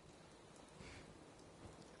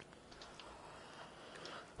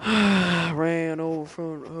 Ran over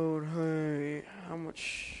front road, hey. How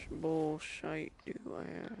much bullshit do I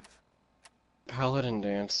have? Paladin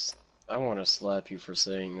Dance. I want to slap you for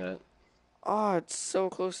saying that. Oh, it's so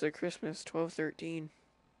close to Christmas, 12/13.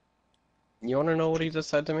 You want to know what he just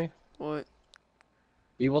said to me? What?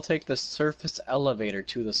 We will take the surface elevator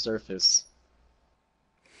to the surface.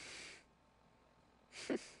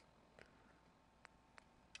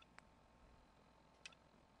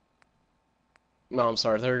 No, I'm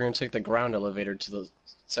sorry. They're going to take the ground elevator to the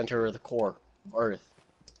center of the core of Earth.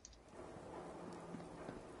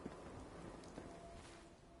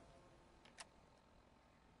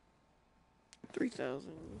 $3,000.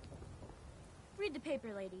 Read the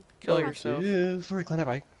paper, lady. Kill yourself. For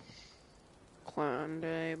Clan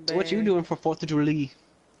Clan So what you doing for 4th of July?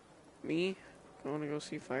 Me? I want to go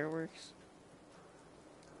see fireworks.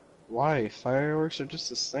 Why? Fireworks are just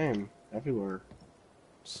the same everywhere.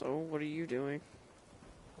 So, what are you doing?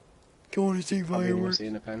 Going to see I'll be able to fireworks. see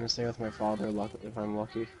Independence Day with my father if I'm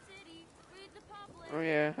lucky. Oh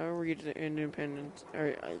yeah, I read the Independence.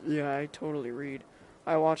 Yeah, I totally read.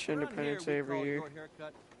 I watch Independence Day every year.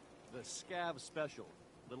 The Scav Special.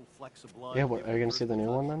 Little flecks of blood. Yeah, what, are you gonna see the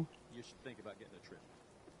new one then? You should think about getting a trip.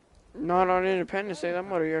 Not on Independence Day. That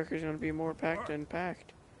motherfucker's gonna be more packed than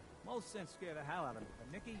packed. Most sense scare the hell out of me,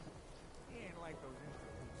 but Nikki, he ain't like those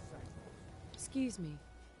instruments. Excuse me.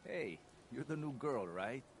 Hey, you're the new girl,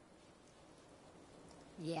 right?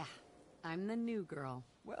 Yeah, I'm the new girl.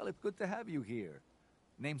 Well, it's good to have you here.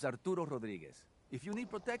 Name's Arturo Rodriguez. If you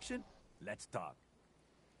need protection, let's talk.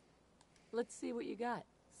 Let's see what you got.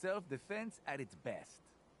 Self-defense at its best.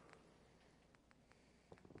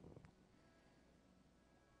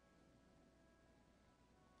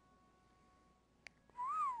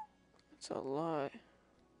 That's a lot.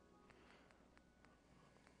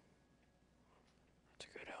 That's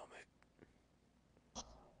a good helmet.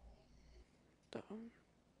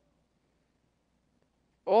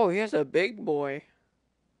 Oh, he has a big boy.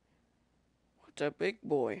 What's a big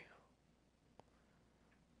boy?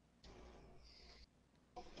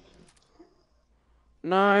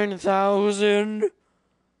 $9,000.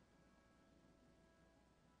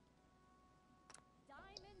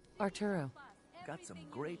 Arturo, Got some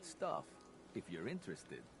great stuff, if you're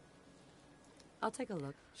interested. I'll take a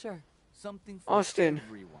look. Sure. Something for Austin.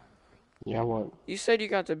 everyone. Yeah, what? You said you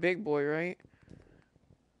got the big boy, right?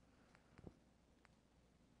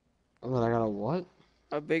 Oh, I got a what?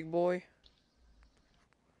 A big boy?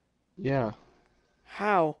 Yeah,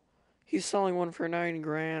 How? He's selling one for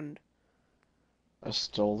 $9,000. I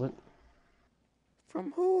stole it.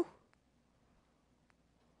 From who?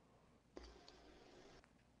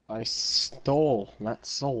 I stole, not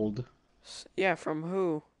sold. Yeah, from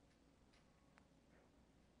who?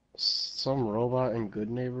 Some robot in Good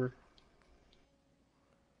Neighbor.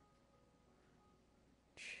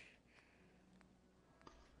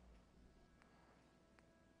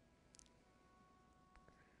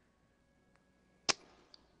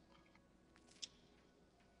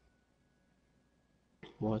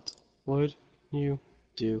 What would you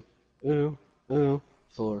do? Ooh, ooh,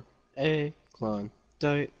 for a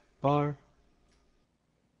Klondike bar?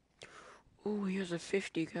 Ooh, he has a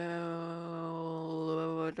 50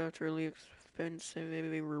 cal. That's really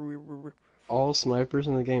expensive. All snipers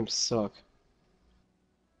in the game suck.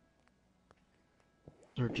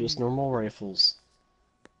 They're just normal rifles.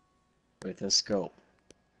 With a scope.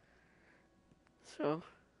 So,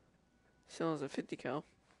 still has a 50 cal.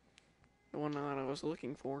 The one that I was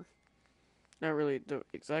looking for. Not really the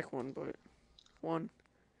exact one, but one.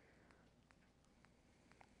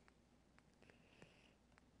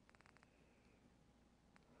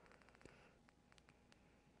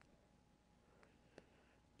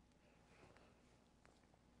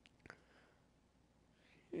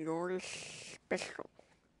 You're special.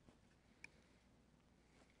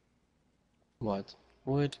 What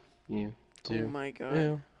would you do? Oh my god.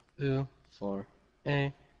 Ooh, ooh, for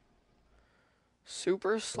a...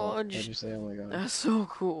 Super What? sludge? What'd you say? Oh my god. That's so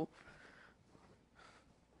cool.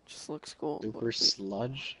 Just looks cool. Super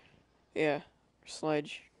sludge? Yeah.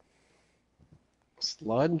 Sledge.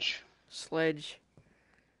 Sludge? Sledge.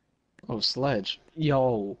 Oh, sledge.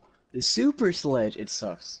 Yo, the super sledge. It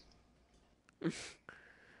sucks.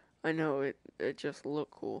 I know, it just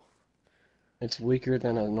looked cool. It's weaker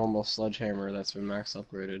than a normal sledgehammer that's been max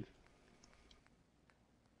upgraded.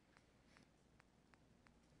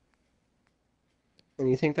 And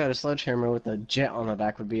you think that a sledgehammer with a jet on the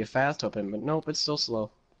back would be a fast weapon, but nope, it's still slow.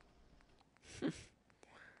 I'm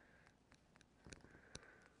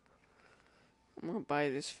gonna buy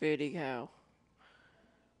this 50 cow.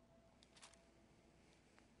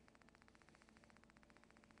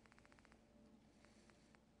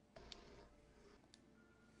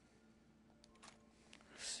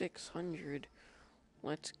 600.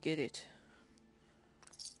 Let's get it.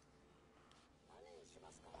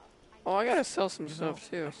 Oh, I gotta sell some stuff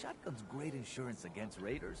too. A shotgun's great insurance against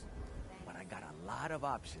raiders, but I got a lot of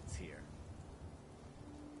options here.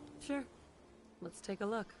 Sure. Let's take a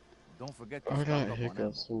look. Don't forget to I stock got up on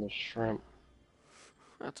hiccups from the shrimp.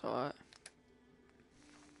 That's a lot.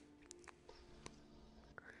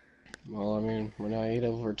 Well, I mean, when I eat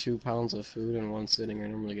over 2 pounds of food in one sitting, I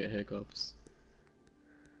normally get hiccups.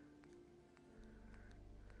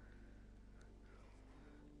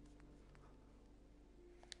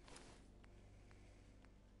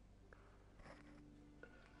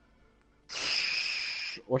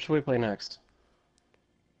 What should we play next?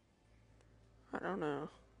 I don't know.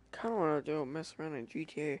 Kinda wanna do a mess around in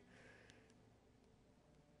GTA.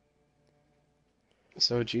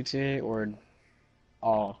 So GTA or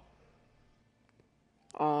Aw?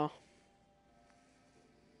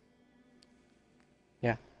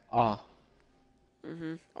 Yeah, Aw.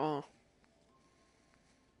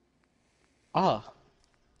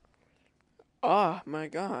 Ah, my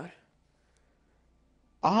god.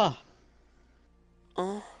 Ah.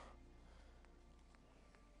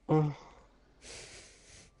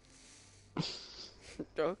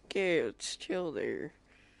 Okay, let's chill there.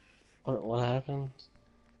 What happened?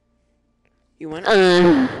 You went.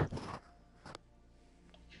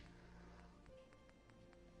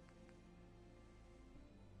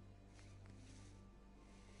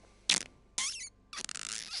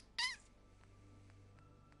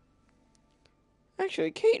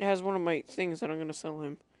 Actually, Kate has one of my things that I'm gonna sell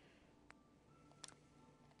him.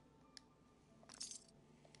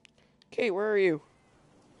 Kate, where are you?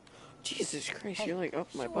 Jesus Christ, you're like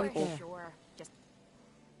up my butthole. Sure. Just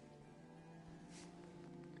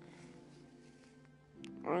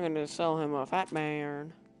I'm gonna sell him a fat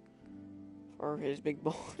man for his big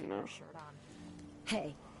boy. No. shirt on.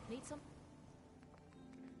 Hey, need some?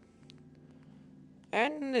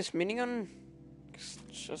 And this minigun, it's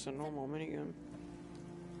just a normal minigun.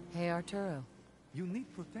 Hey, Arturo. You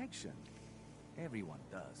need protection. Everyone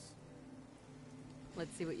does.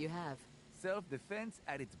 Let's see what you have. Self-defense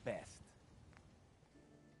at its best.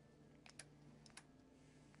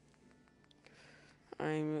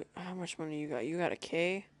 How much money you got? You got a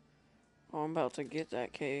K? Oh, I'm about to get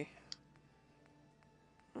that K.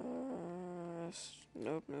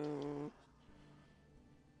 Nope, no.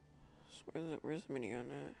 Where's the minigun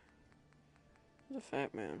at? The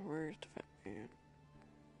fat man. Where's the fat man?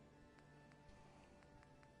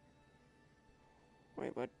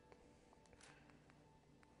 Wait, what?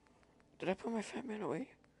 Did I put my fat man away?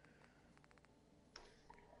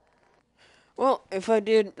 Well, if I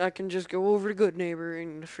did, I can just go over to Good Neighbor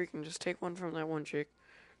and freaking just take one from that one chick.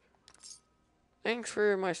 Thanks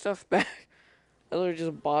for my stuff back. I literally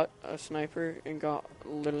just bought a sniper and got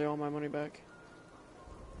literally all my money back.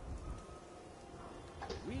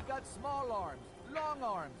 We got small arms, long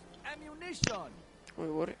arms, ammunition. Wait,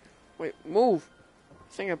 what? Wait, move!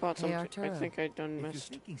 I think I bought Hey, something. I Arturo. think I done If you're missed.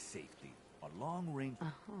 thinking safely, a long range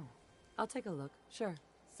I'll take a look. Sure.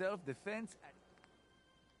 self-defense at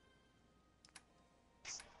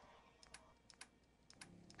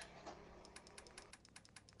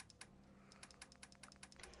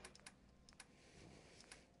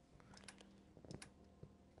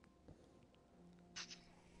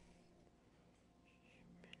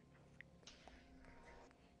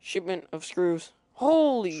Shipment of screws.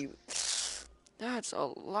 Holy, that's a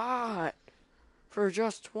lot for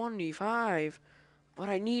just 25. But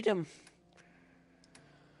I need them.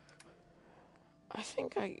 I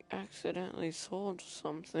think I accidentally sold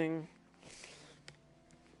something.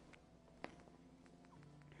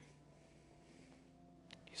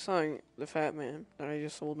 He's selling the fat man that I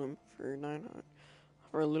just sold him for 900,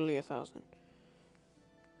 for literally 1,000.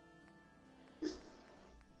 I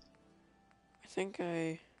think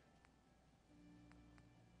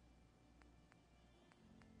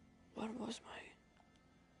what was my?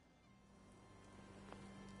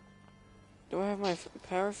 Do I have my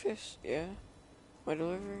power fist? Yeah. My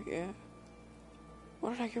delivery? Yeah.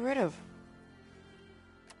 What did I get rid of?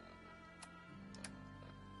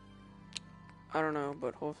 I don't know,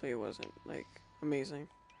 but hopefully it wasn't, like, amazing.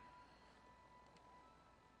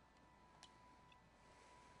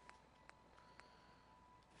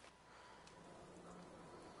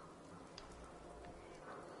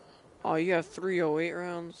 Oh, you have 308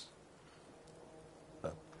 rounds?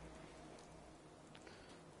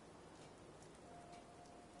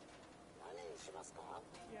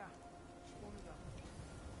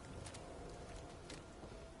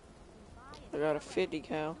 I got a 50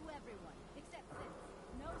 cal.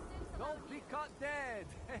 Don't be caught dead.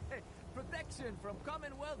 Protection from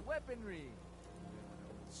Commonwealth weaponry.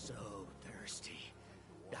 So thirsty.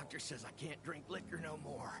 Doctor says I can't drink liquor no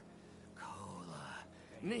more. Cola.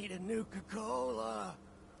 Need a Nuka-Cola.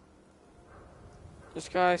 This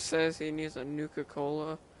guy says he needs a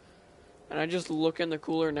Nuka-Cola. And I just look in the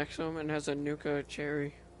cooler next to him and it has a Nuka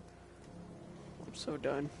cherry. I'm so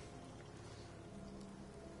done.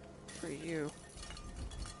 For you.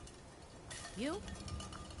 You?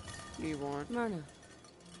 What do you want? Myrna.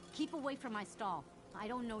 Keep away from my stall. I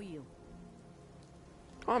don't know you.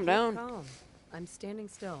 Calm Keep down. calm. I'm standing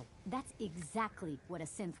still. That's exactly what a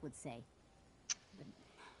synth would say. But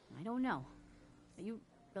I don't know. Are you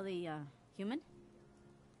really, human?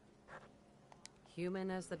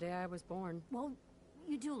 Human as the day I was born. Well,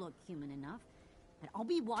 you do look human enough. But I'll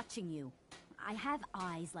be watching you. I have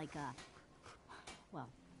eyes like a... Well,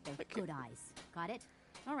 they're good eyes. Got it?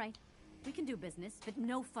 All right. We can do business, but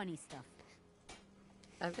no funny stuff.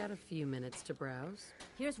 I've got a few minutes to browse.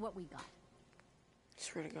 Here's what we got.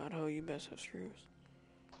 Swear to God, oh, you best have screws.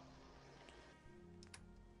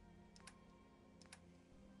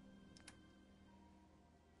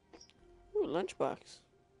 Ooh, lunchbox.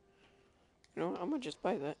 You know what? I'm gonna just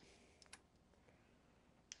buy that.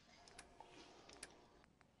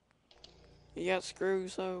 You got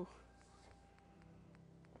screws, though.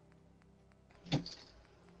 Can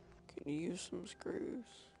you use some screws?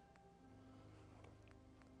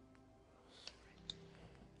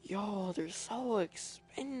 Yo, they're so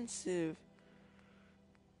expensive.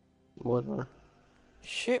 Whatever.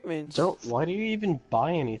 Shipments. Why do you even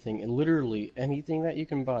buy anything? And literally, anything that you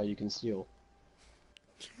can buy, you can steal.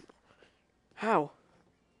 How?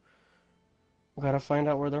 We gotta find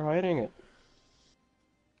out where they're hiding it.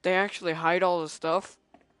 They actually hide all the stuff?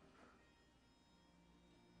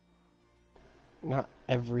 Not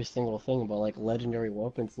every single thing, but like legendary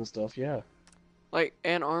weapons and stuff, yeah. Like,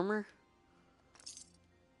 and armor?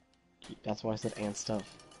 That's why I said and stuff.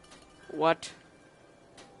 What?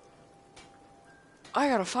 I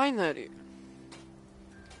gotta find that.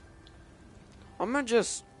 I'm gonna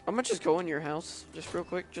just go in your house, just real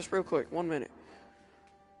quick, 1 minute.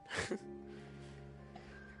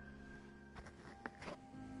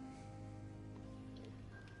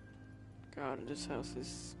 God, this house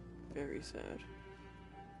is very sad.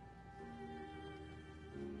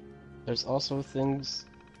 There's also things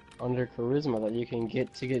under charisma that you can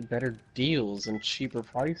get to get better deals and cheaper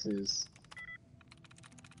prices.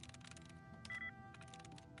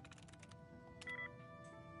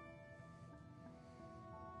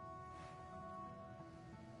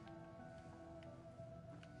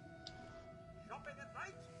 Shopping at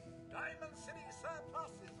night? Diamond City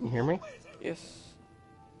surpluses. You hear me? Yes.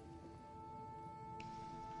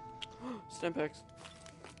 Stimpaks.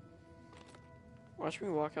 Watch me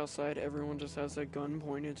walk outside, everyone just has a gun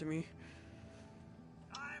pointed to me.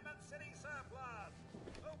 Diamond City surplus.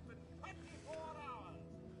 Open 24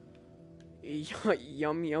 hours.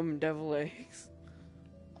 Yum yum devil eggs.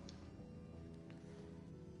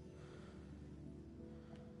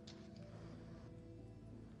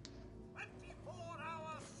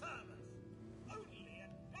 Service. Only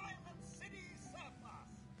at Diamond City surplus.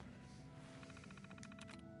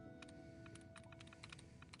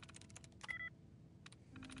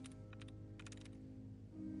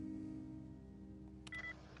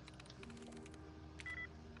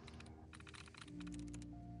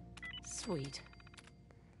 Sweet.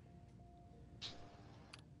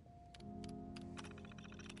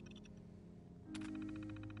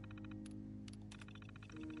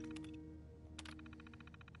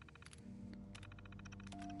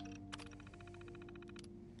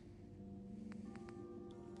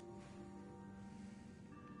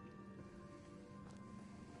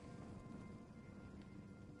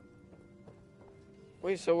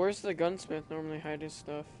 Wait, so where's the gunsmith normally hide his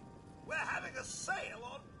stuff? We're having a sale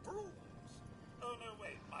on brooms. Oh no,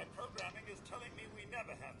 wait. My programming is telling me we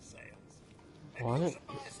never have sales. Maybe What? you should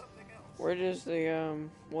buy something else. Where does the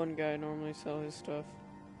one guy normally sell his stuff?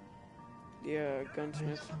 The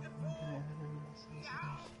gunsmith.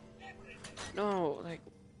 No, like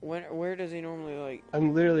where does he normally like?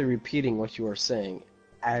 I'm literally repeating what you are saying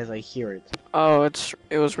as I hear it. Oh,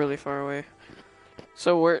 it was really far away.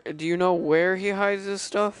 So where do you know where he hides his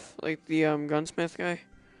stuff? Like the gunsmith guy?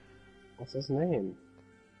 What's his name?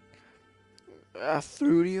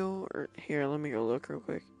 Thudio? Or here, let me go look real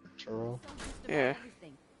quick. Churro. Yeah.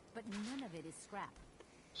 But none of it is scrap.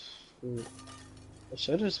 I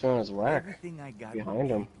should have just found his rack Everything I got behind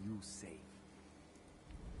him. you safe.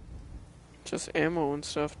 Just ammo and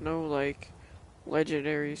stuff, no like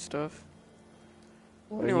legendary stuff.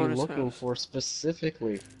 What are you looking for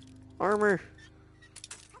specifically? Armor.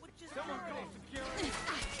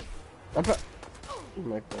 You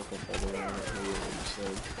might break up by the way I hear what you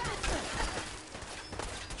said.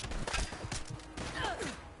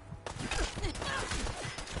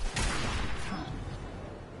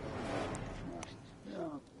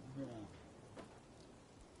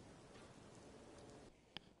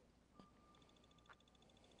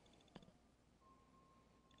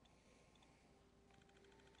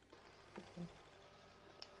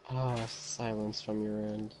 Ah, silence from your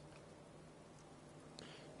end.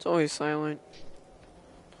 It's always silent.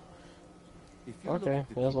 Okay,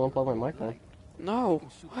 may as well unplug my mic then. No.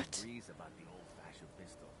 What?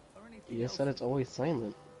 You said it's always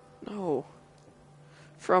silent. No.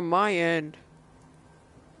 From my end.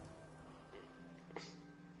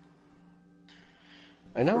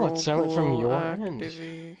 I know it's silent from your end.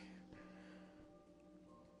 Activate.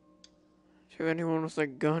 To anyone with a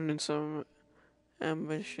gun and some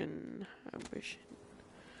ambition.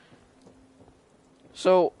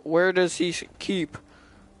 So, where does he keep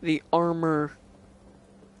the armor?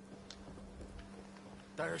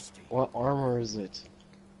 Thirsty. What armor is it?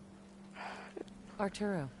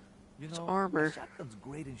 Arturo. You know, It's armor. shotgun's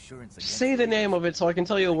great insurance against Say the name of it so I can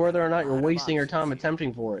tell you whether or not you're wasting your time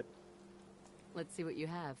attempting for it. Let's see what you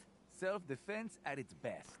have. self-defense at its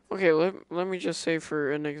best. Okay, let me just say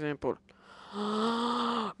for an example.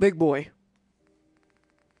 Big boy.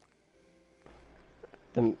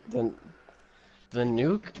 The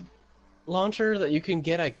nuke launcher that you can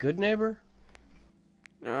get at Good Neighbor?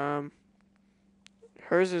 Hers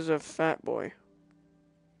is a fat boy.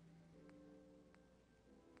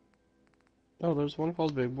 Oh, there's one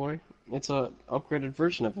called Big Boy. It's a upgraded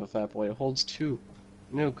version of a Fat Boy. It holds 2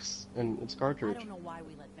 nukes in its I cartridge. don't know why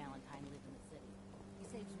we let Valentine live in the city. He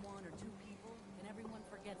saves 1 or 2 people, and everyone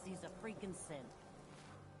forgets he's a freaking synth.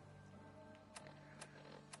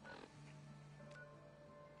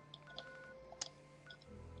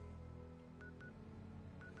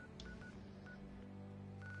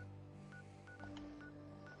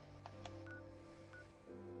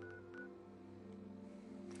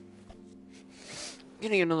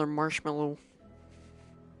 Getting another marshmallow.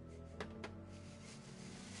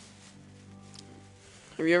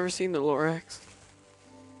 Have you ever seen the Lorax?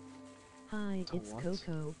 Hi, it's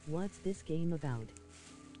Coco. What's this game about?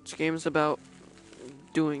 This game's about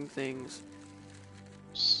doing things.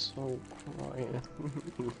 So quiet.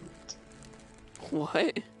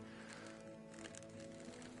 What?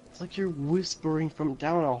 It's like you're whispering from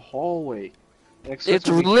down a hallway. It's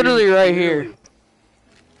literally right here.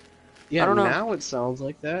 Yeah, I don't know. now it sounds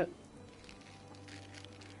like that.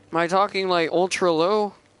 Am I talking like ultra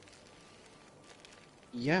low?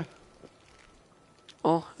 Yeah.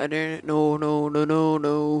 Oh, I didn't. No.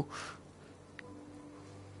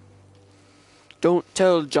 Don't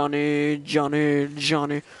tell Johnny. Johnny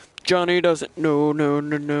doesn't.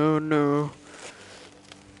 No.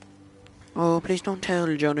 Oh, please don't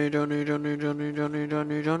tell Johnny doesn't.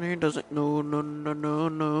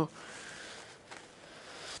 No.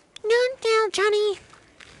 Don't tell Johnny.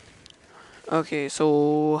 Okay,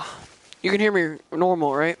 so you can hear me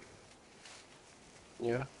normal, right?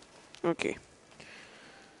 Yeah. Okay.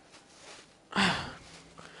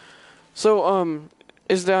 So,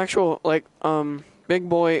 is the actual, like, Big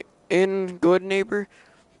Boy in Good Neighbor?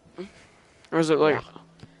 Or is it like... Yeah.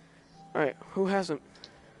 Alright, who hasn't?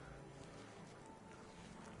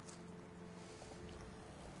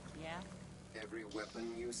 Yeah? Every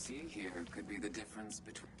weapon you see here could be the difference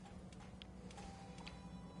between...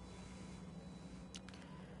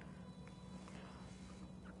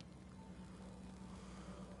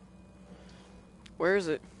 Where is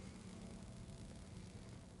it?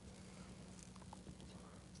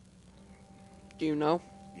 Do you know?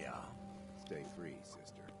 Yeah. Stay free,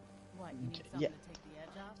 sister. What, you need something Yeah. to take the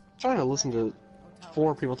edge off? Trying to listen to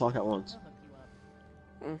 4 people talk at once.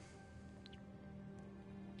 Mm.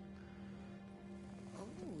 Oh,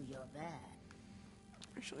 you're that.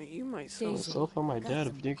 Actually, you might The cell phone my dad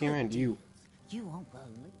if you came and you. You won't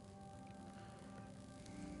believe.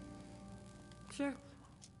 Sure.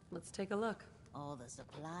 Let's take a look. All the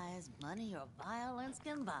supplies money or violence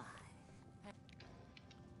can buy.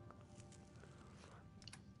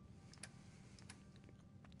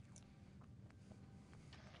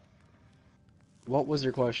 What was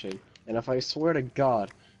your question? And if I swear to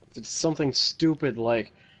God, if it's something stupid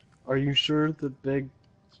like, are you sure the big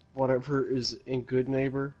whatever is in Good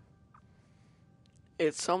Neighbor?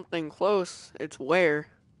 It's something close. It's where?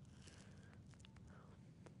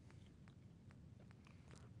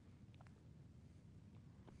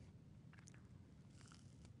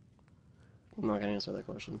 I'm not gonna answer that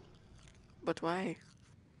question. But why?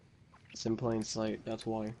 It's in plain sight, that's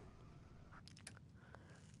why.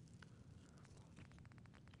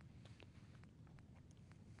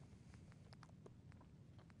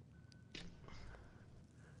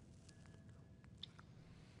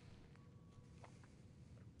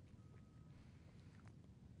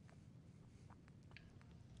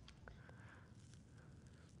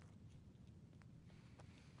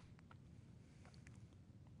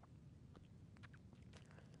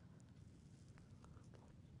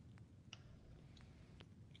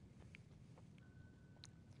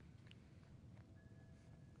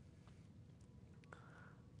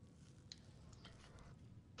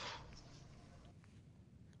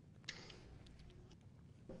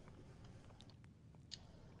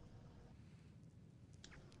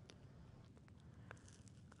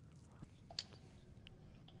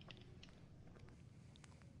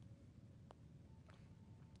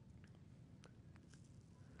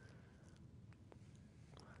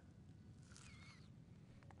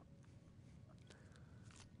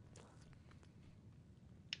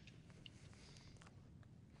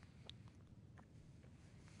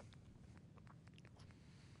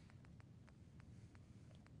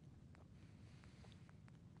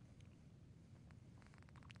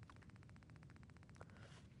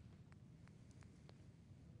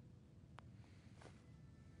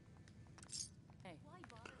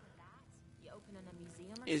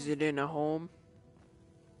 Is it in a home?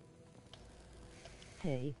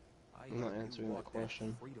 Hey. I'm not answering that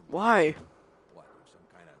question. Why?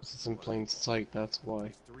 It's in plain sight, that's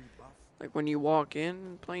why. Like when you walk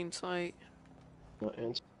in plain sight? Not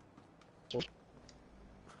answer.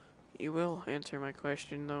 You will answer my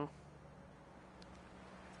question though.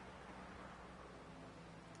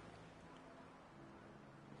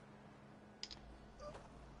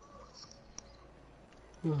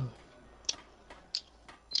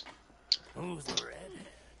 Who's the redhead?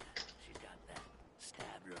 She's got that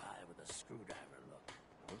stab your eye with a screwdriver look.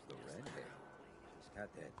 Who's the redhead? She's got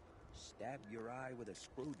that stab your eye with a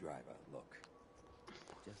screwdriver look.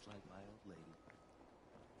 Just like my old lady.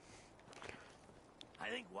 I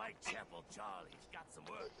think Whitechapel Charlie's got some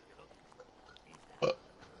work to do. He's down.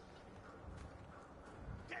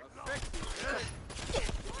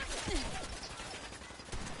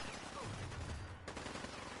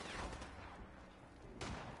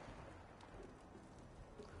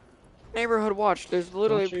 Neighborhood watch, there's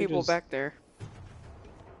literally people back there.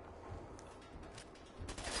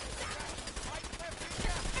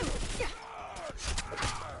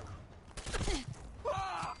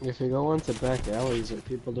 If you go into back alleys, there are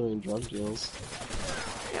people doing drug deals.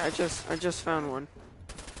 Yeah, I just found one.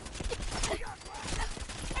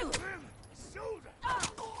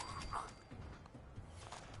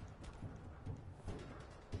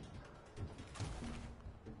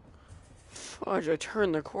 Fudge, I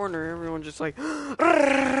turned the corner, everyone just like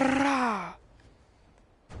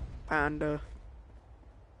Panda.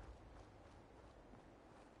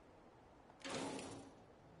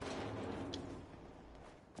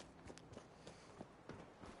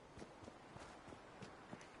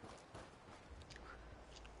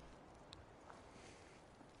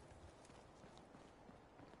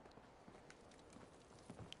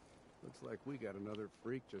 Looks like we got another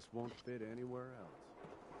freak just won't fit anywhere else.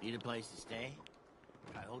 Need a place to stay?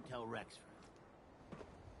 Try Hotel Rexford.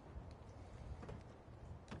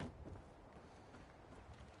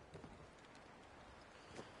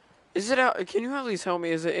 Is it out? Can you at least help me?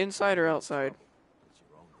 Is it inside or outside?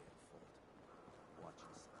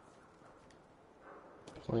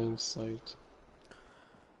 Plain sight.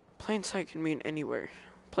 Plain sight can mean anywhere.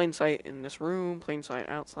 Plain sight in this room, plain sight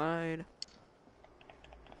outside.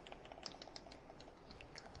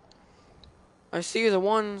 I see the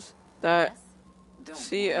ones that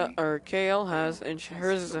or KL has, and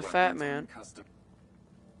hers is a fat man.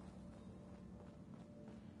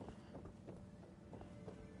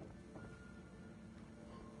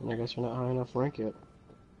 I guess you're not high enough rank yet.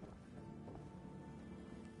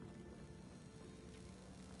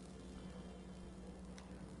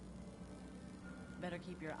 Better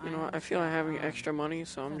keep your eye You know on what? the I feel like sky. having extra money,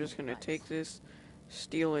 so I'm just gonna take this,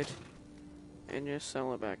 steal it, and just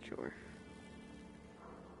sell it back to her.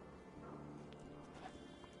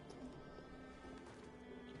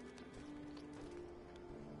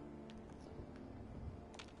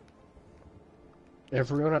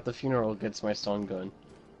 Everyone at the funeral gets my stun gun.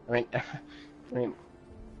 I mean,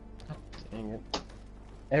 God dang it.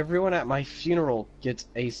 Everyone at my funeral gets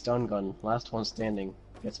a stun gun. Last one standing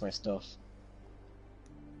gets my stuff.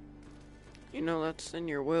 You know that's in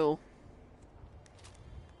your will.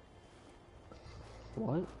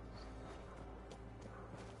 What?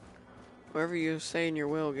 Whoever you say in your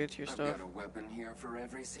will gets your stuff. I've got a weapon here for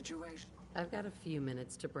every situation. I've got a few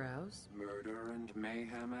minutes to browse. Murder and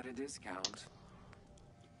mayhem at a discount.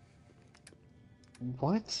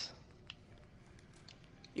 What?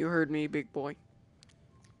 You heard me, big boy.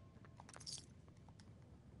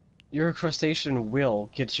 Your crustacean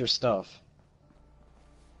will gets your stuff.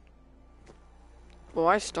 Well,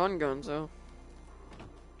 I stun guns though.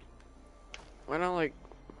 Why not like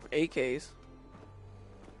AKs?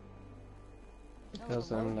 Because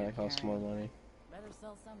then that costs more money.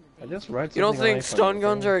 I just read something. You don't on think iPhone, stun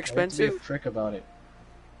guns are I have to be a expensive? prick about it.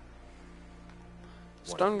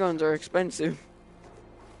 Stun guns are expensive.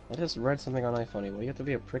 I just read something on iPhone. Well, you have to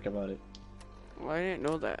be a prick about it. Well, I didn't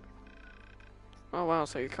know that. Oh wow,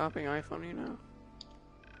 so you're copying iPhone, you know?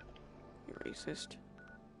 You racist.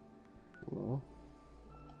 Well.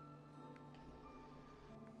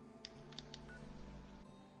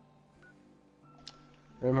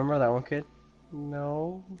 Remember that one kid?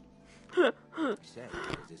 No.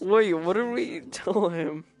 Wait, what did we tell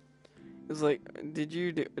him? It was like, did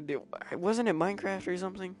you do, wasn't it Minecraft or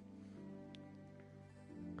something?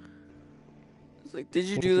 It's like, did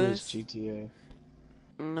you do It was this? GTA.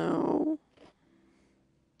 No.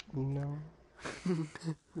 No.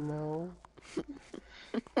 No.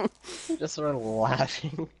 I just started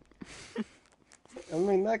laughing. I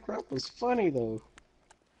mean, that crap was funny though.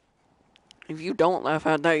 If you don't laugh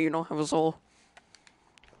at that, you don't have a soul.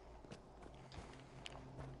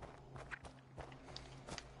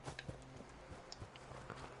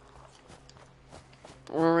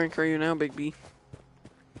 What rank are you now, Big B?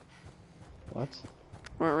 What?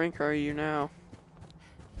 What rank are you now?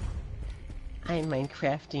 I'm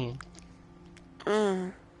Minecrafting.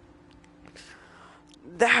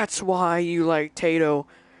 That's why you like Tato.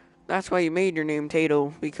 That's why you made your name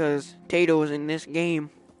Tato, because Tato is in this game.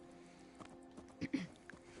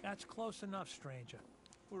 That's close enough, stranger.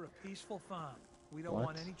 We're a peaceful farm. We don't What?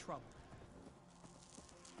 want any trouble.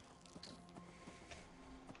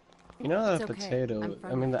 You know that It's a okay. potato,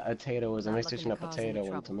 I'm I mean that a potato is a Not mixture looking of to cause any potato and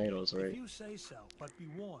trouble. tomatoes, right? If you say so, but be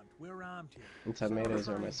warned, we're armed here. And tomatoes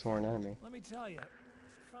are my sworn enemy. Let me tell you,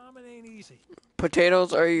 farming ain't easy.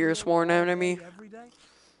 Potatoes are your sworn enemy? Every day,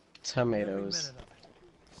 Tomatoes. every minute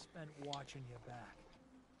of it spent watching your back.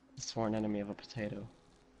 The sworn enemy of a potato.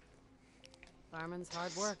 Farming's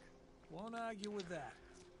hard work. Won't argue with that.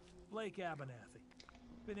 Blake Abernathy.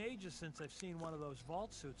 Been ages since I've seen one of those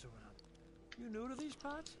vault suits around. You new to these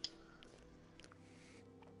parts?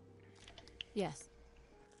 Yes.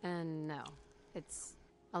 And no. It's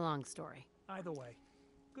a long story. Either way,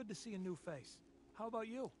 good to see a new face. How about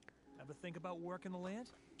you? Ever think about working the land?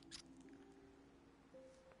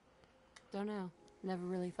 Don't know. Never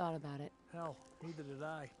really thought about it. Hell, neither did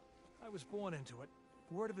I. I was born into it.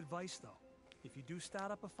 Word of advice, though. If you do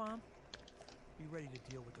start up a farm, be ready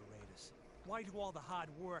to deal with the raiders. Why do all the hard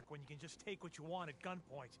work when you can just take what you want at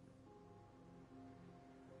gunpoint?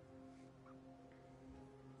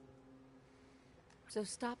 So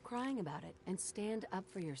stop crying about it and stand up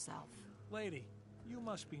for yourself. Lady, you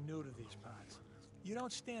must be new to these parts. You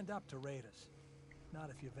don't stand up to raiders. Not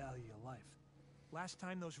if you value your life. Last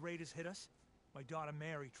time those raiders hit us, my daughter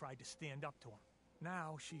Mary tried to stand up to them.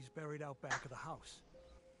 Now she's buried out back of the house.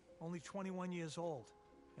 Only 21 years old,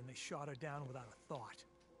 and they shot her down without a thought.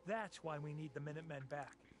 That's why we need the Minutemen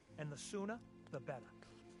back. And the sooner, the better.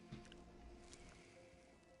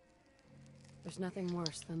 There's nothing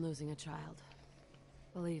worse than losing a child.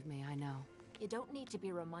 Believe me, I know. You don't need to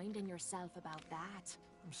be reminding yourself about that.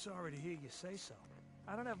 I'm sorry to hear you say so.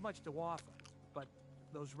 I don't have much to offer, but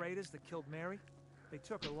those raiders that killed Mary, they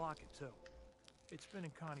took her locket too. It's been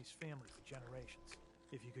in Connie's family for generations.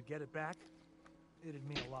 If you could get it back, it'd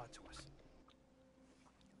mean a lot to us.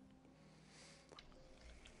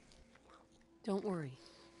 Don't worry.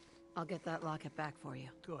 I'll get that locket back for you.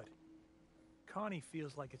 Good. Connie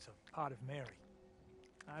feels like it's a part of Mary.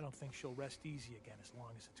 I don't think she'll rest easy again as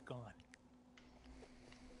long as it's gone.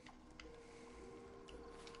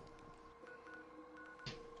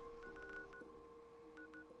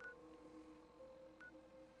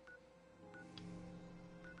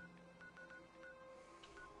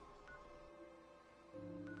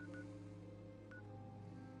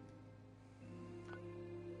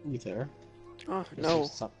 You there? Oh, Guess no. you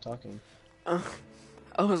Stop talking.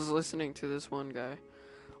 I was listening to this one guy.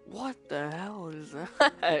 What the hell is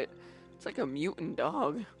that? It's like a mutant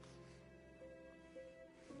dog.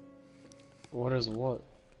 What is what?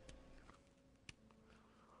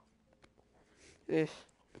 If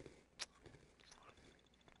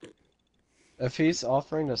he's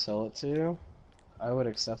offering to sell it to you, I would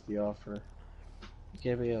accept the offer.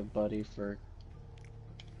 Give me a buddy for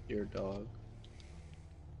your dog.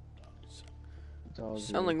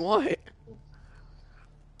 Selling what?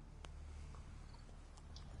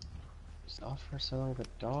 Just offer selling the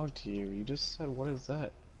dog to you. You just said, what is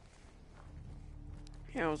that?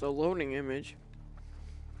 Yeah, it was a loading image.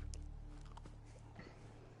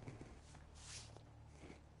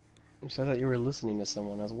 You said that you were listening to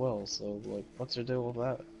someone as well, so, like, what's your deal with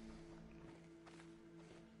that?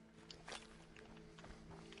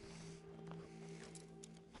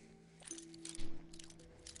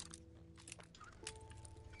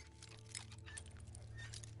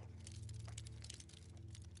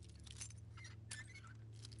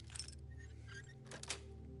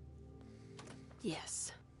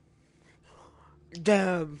 Yes.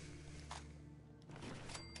 Damn.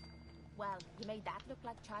 Well, you made that look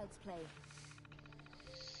like child's play.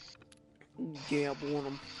 Yeah, I want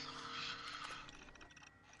 'em.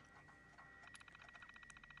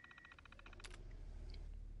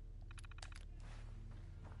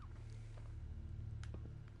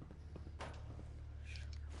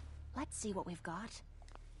 Let's see what we've got.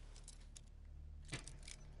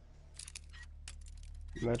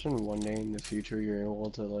 Imagine one day in the future you're able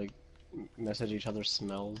to, like, message each other's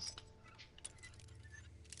smells.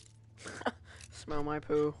 Smell my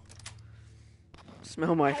poo.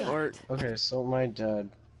 Smell my fart. Okay, so my dad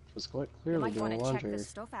was quite You clearly might want doing to check laundry. this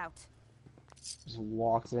stuff out. Just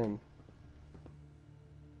walked in.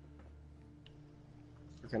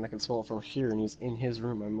 coworker and I can smell it from here, and he's in his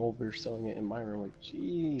room. I'm over selling it in my room. Like,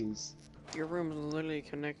 jeez. Your room's literally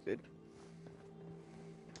connected.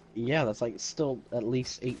 Yeah, that's like still at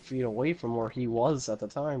least 8 feet away from where he was at the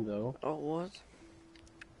time, though. Oh, it was?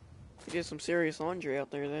 You did some serious laundry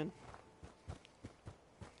out there then.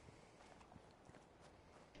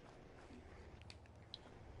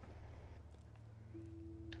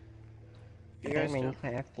 You guys do?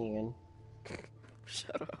 Minecrafting.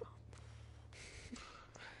 Shut up.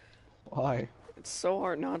 Why? It's so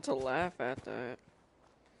hard not to laugh at that.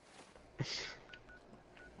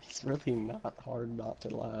 It's really not hard not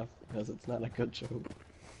to laugh because it's not a good joke.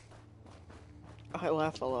 I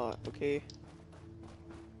laugh a lot, okay?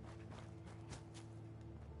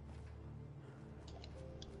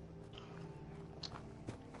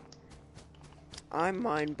 I'm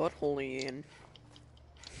mine buttholing in.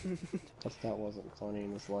 That wasn't funny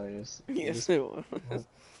in the slightest. Yes, it was.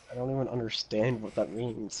 I don't even understand what that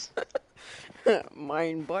means.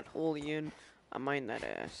 Mine butthole in. I mind that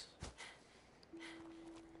ass.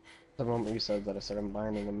 The moment you said that, I started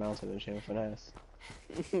mining a mountain in chain of finesse.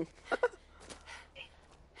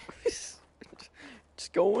 Just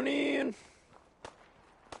going in.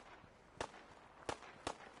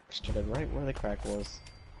 Started right where the crack was.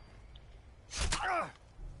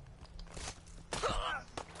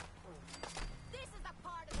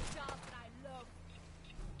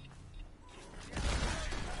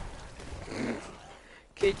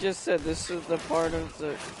 Kate just said this is the part of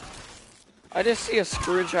the... I just see a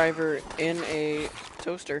screwdriver in a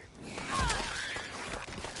toaster.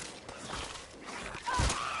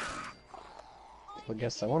 I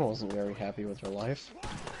guess someone wasn't very happy with her life.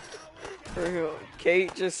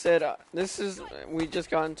 Kate just said, this is... We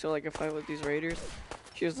just got into like a fight with these raiders.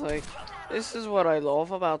 She was like, this is what I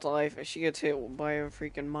love about life. And she gets hit by a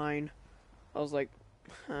freaking mine. I was like,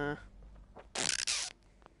 huh.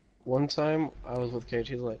 One time, I was with Kate,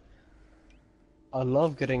 she's like, I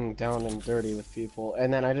love getting down and dirty with people,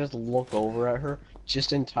 and then I just look over at her,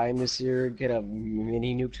 just in time to see her get a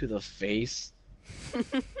mini nuke to the face.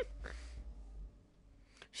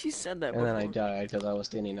 She said that and before. then I died because I was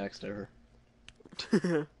standing next to her.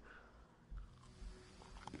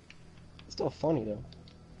 It's still funny, though.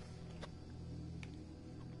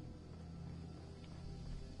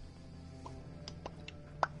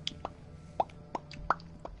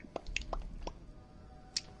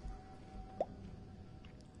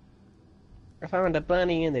 I found a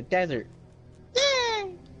bunny in the desert.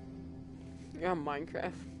 You're on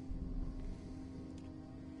Minecraft.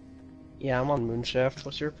 Yeah, I'm on Moonshaft.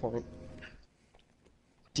 What's your point?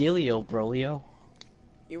 Dealio, brolio.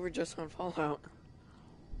 You were just on Fallout.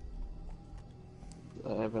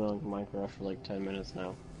 I've been on Minecraft for like 10 minutes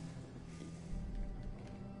now.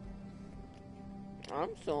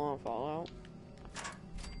 I'm still on Fallout.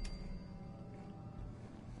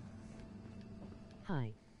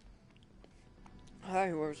 Hi. Hi,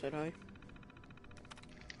 whoever said hi.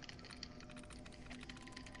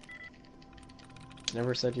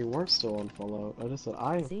 Never said you weren't still on Fallout. I just said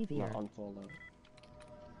I'm Xavier. not on Fallout.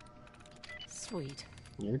 Sweet.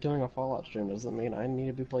 You're doing a Fallout stream doesn't mean I need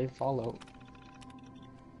to be playing Fallout.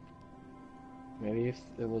 Maybe if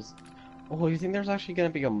it was... Oh, you think there's actually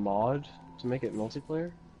gonna be a mod to make it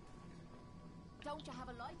multiplayer? Don't you have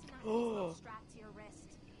a light tonight? Strapped to your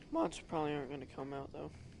wrist. Mods probably aren't gonna come out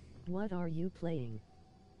though. What are you playing?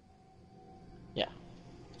 Yeah.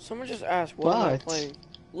 Someone just asked, what am I playing?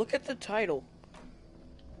 Look at the title.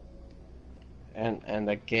 And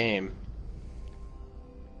the game.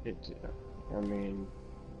 I mean,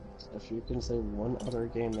 if you can say one other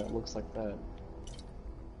game that looks like that,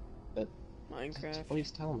 Minecraft.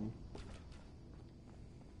 Please tell me.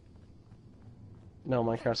 No,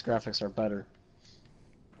 Minecraft's graphics are better.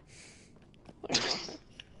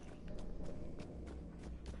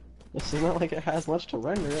 This is not like it has much to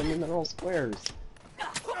render. I mean, they're all squares.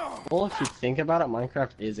 Well, if you think about it,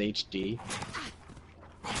 Minecraft is HD.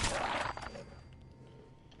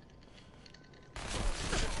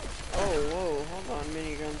 Oh, whoa, hold on,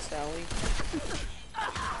 Minigun Sally.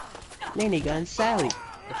 Minigun Sally!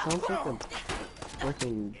 It sounds like a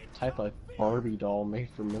freaking type of Barbie doll made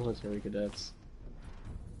for military cadets.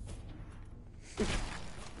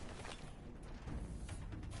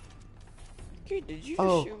 Okay, did you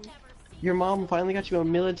Oh, just shoot me? your mom finally got you a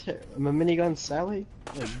minigun Sally?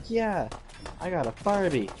 Like, yeah, I got a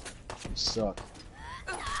Barbie. You suck.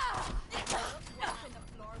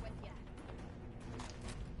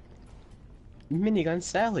 Minigun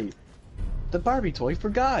Sally, the Barbie toy for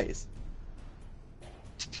guys.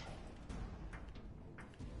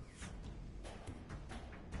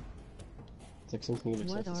 It's like something you'd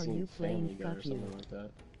What expect to are see in you playing? Family Guy or Fuck you. something like that.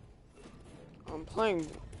 I'm playing.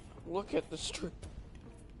 Look at the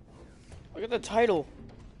Look at the title.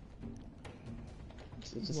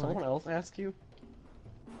 Did someone else ask you?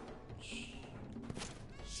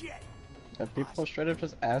 Shit! Are people straight up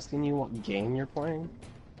just asking you what game you're playing?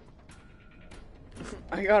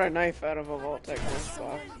 I got a knife out of a Vault-Tec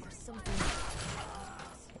lunchbox.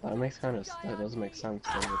 That does make sense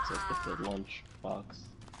though. It's like the lunch box.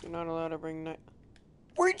 You're not allowed to bring knife.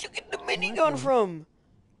 Where'd you get the minigun from?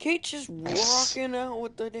 Kate's just rocking out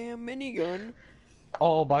with the damn minigun.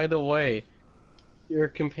 Oh, by the way, your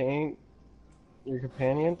companions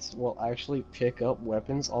will actually pick up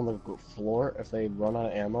weapons on the floor if they run out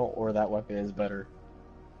of ammo or that weapon is better.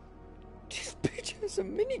 This bitch has a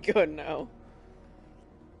minigun now.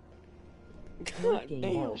 God damn.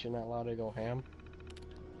 Oh, you're not allowed to go ham?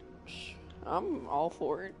 I'm all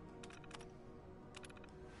for it.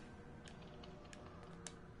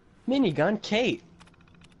 Minigun Kate!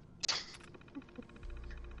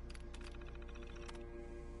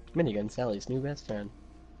 Minigun Sally's new best friend.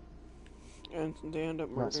 And they end up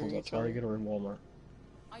Not sold murdering at each other. Target or in Walmart.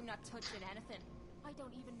 I'm not touching anything. I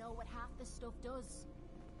don't even know what half this stuff does.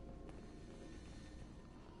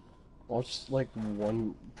 Watch like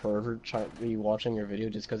one pervert be watching your video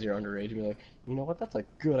just because you're underage and be like, you know what, that's a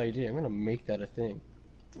good idea. I'm gonna make that a thing.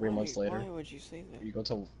 3 months later, Why would you say that? you go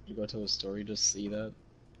to a store, you just see that.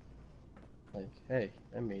 Like, hey,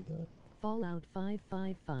 I made that. Fallout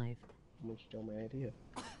 555. How much you my idea?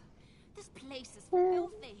 This place is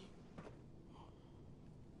filthy.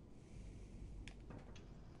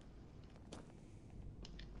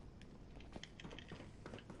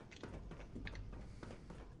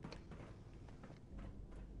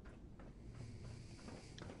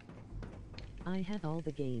 I have all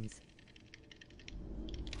the games.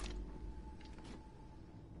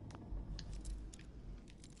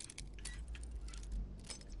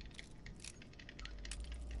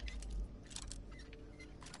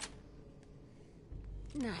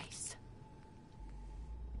 Nice.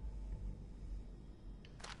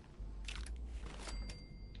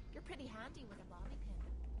 You're pretty handy with a bobby pin.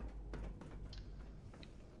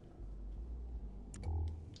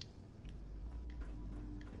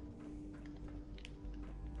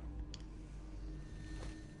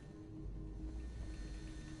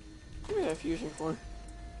 Give me that fusion core.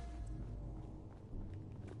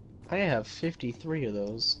 I have 53 of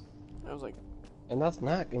those. I was like, and that's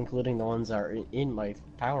not including the ones that are in my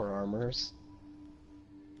power armors.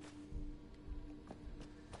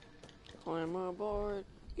 climb aboard,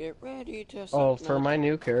 get ready to Oh, suck for nuts. my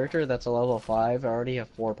new character that's a level 5, I already have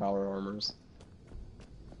 4 power armors.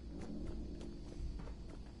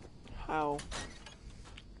 How?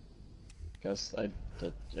 Guess I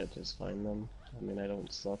just find them. I mean, I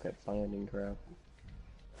don't suck at finding crap.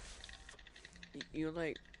 You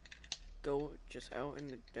like go just out in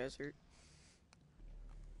the desert?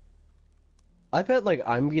 I bet like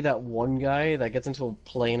I'm be that one guy that gets into a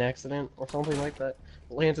plane accident or something like that,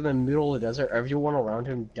 lands in the middle of the desert, everyone around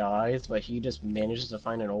him dies, but he just manages to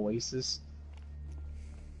find an oasis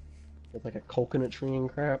with like a coconut tree and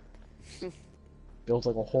crap. Builds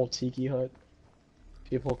like a whole tiki hut.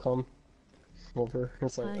 People come over.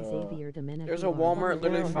 It's like, Hi, Xavier, Domenico. There's a Walmart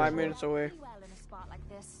literally Yeah. 5 minutes away. Pretty well in a spot like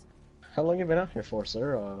this. How long you been out here for,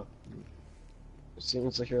 sir?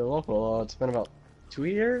 Seems like you're local. It's been about 2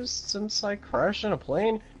 years since I crashed in a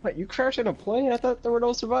plane. Wait, you crashed in a plane? I thought there were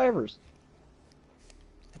no survivors.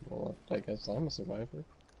 Well, I guess I'm a survivor.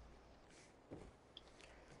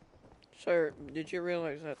 Sir, did you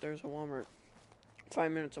realize that there's a Walmart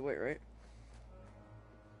 5 minutes away, right?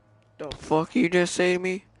 The fuck you just say to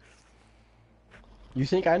me? You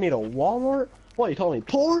think I need a Walmart? What, you calling me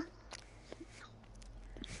poor?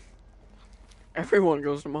 Everyone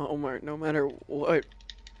goes to Walmart, no matter what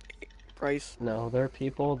price. No, there are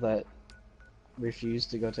people that refuse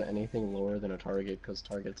to go to anything lower than a Target because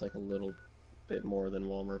Target's like a little bit more than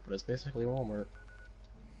Walmart, but it's basically Walmart.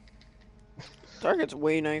 Target's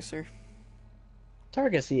way nicer.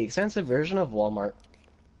 Target's the expensive version of Walmart.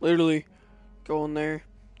 Literally, go in there,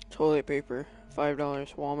 toilet paper,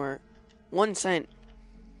 $5, Walmart, 1 cent.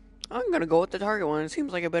 I'm gonna go with the Target one, it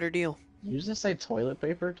seems like a better deal. You just say toilet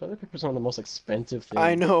paper? Toilet paper's one of the most expensive things.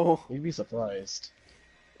 I know. You'd be surprised.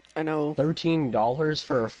 I know. $13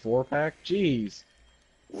 for a 4-pack? Jeez.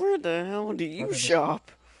 Where the hell do you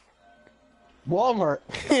shop? Walmart.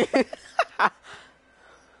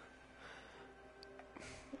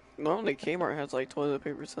 No, only Kmart has like toilet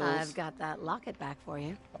paper sales. I've got that locket back for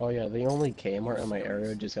you. Oh yeah, the only Kmart in my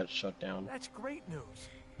area just got shut down. That's great news.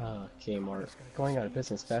 Ah, Kmart. Going out of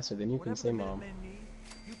business faster than you can say, Mom. Men need,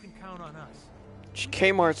 you can count on us.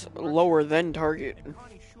 Kmart's lower than Target.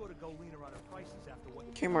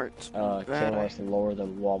 Kmart's bad. Kmart's lower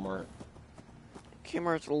than Walmart.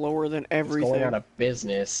 Kmart's lower than It's everything. going out of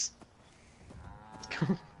business.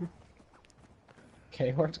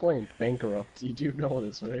 Kmart's going bankrupt. You do know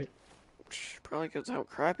this, right? Probably because how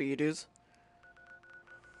crappy it is.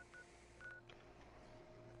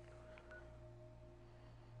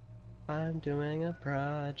 I'm doing a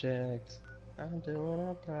project. I'm doing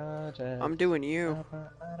a project. I'm doing you.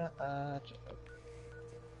 I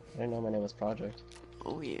didn't know my name was Project.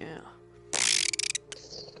 Oh yeah.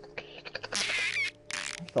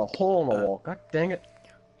 The hole in the wall. God dang it.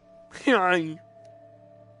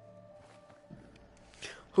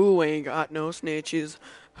 Who ain't got no snitches?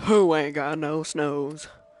 Who ain't got no snows?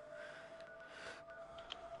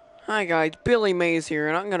 Hi guys, Billy Mays here,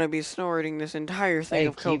 and I'm gonna be snorting this entire thing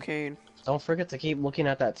of cocaine. Don't forget to keep looking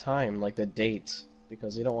at that time, like the date,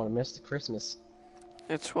 because you don't want to miss the Christmas.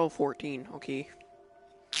 It's 12:14, okay.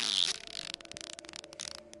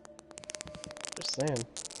 Just saying.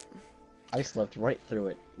 I slept right through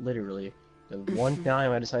it, literally. The one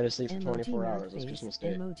time I decided to sleep for 24 hours was Christmas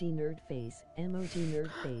Day. Emoji nerd face, emoji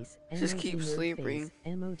nerd face, Just keep sleeping.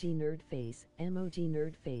 emoji nerd face, emoji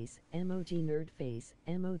nerd face, emoji nerd face,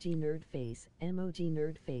 emoji nerd face, emoji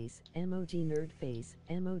nerd face, emoji nerd face,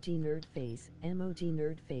 emoji nerd face, emoji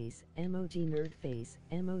nerd face, emoji nerd face,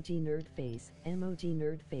 emoji nerd face, emoji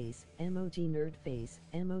nerd face, emoji nerd face,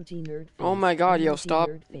 emoji nerd face. Oh my god, yo, stop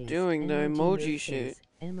doing the emoji shit.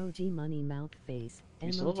 Emoji money mouth face.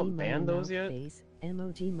 You still haven't banned those yet? Face,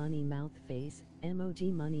 emoji money mouth face,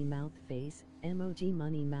 emoji money mouth face, emoji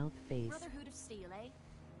money mouth face. Brotherhood of Steel, eh?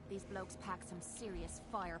 These blokes pack some serious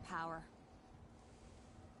firepower.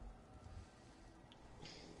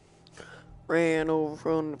 Ran over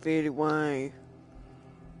from the 50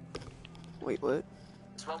 Wait, what?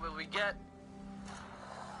 So what will we get?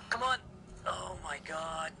 Come on! Oh my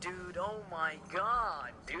god, dude, oh my god,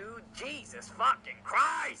 dude, Jesus fucking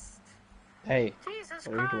Christ! Hey, Jesus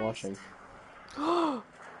what are you watching? Oh!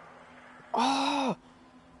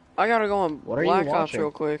 I gotta go on What are you Black Ops watching?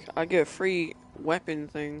 real quick. I get free weapon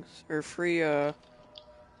things, or free,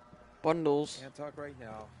 bundles. Can't talk right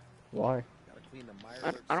now. Why? Gotta clean the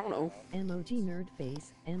I don't know. Emoji nerd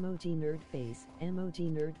face, emoji nerd face,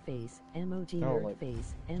 emoji nerd face, emoji Oh, nerd like-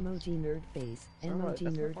 face, emoji nerd face, That's not- emoji that's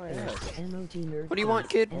not nerd my face, ass. emoji nerd. What do you want,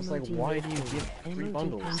 kid? I was like, Emoji why nerd do you face, give free emoji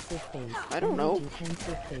bundles? pensive face, I don't know. Emoji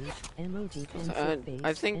pensive face, emoji pensive face.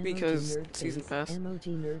 I think emoji because nerd season face, pass.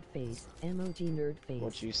 Emoji nerd face, emoji nerd face.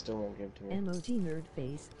 Which you still won't give to me. Emoji nerd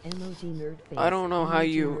face, emoji nerd face. I don't know how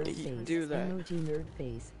emoji you nerd face, do that. Emoji nerd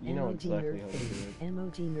face, You know emoji exactly nerd how to face, do it.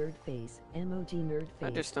 emoji nerd face, emoji nerd face. I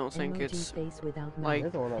just don't think emoji it's, face without mouth, like- You're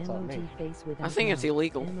the one that taught me. emoji face without I think it's mouth,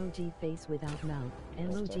 illegal. Emoji face without mouth,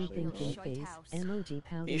 emoji actually thinking illegal. face, emoji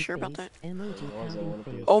pouting You sure face, about that? emoji Otherwise I pouting wouldn't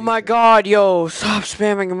be face. a Oh my teacher. god, yo, stop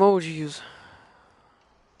spamming emojis.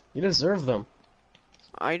 You deserve them,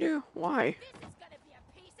 I do? Why?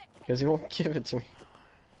 because you won't give it to me.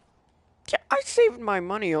 Yeah, I saved my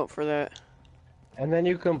money up for that. And then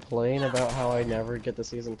you complain about how I never get the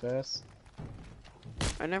season pass.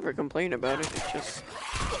 I never complain about it, it's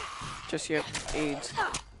just yet AIDS.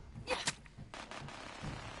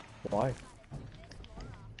 Why?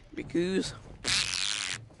 Because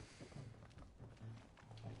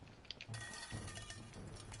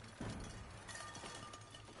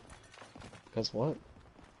Because what?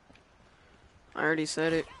 I already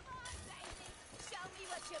said it.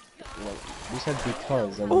 Like, you said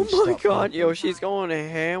because, and Oh you my stopped god, yo, talking. she's going to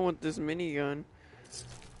ham with this minigun.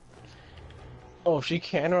 Oh, she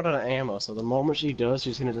can't run out of ammo, so the moment she does,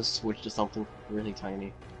 she's gonna just switch to something really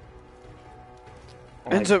tiny.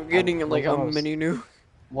 Ends Like, up getting like a one time I was- mini nuke.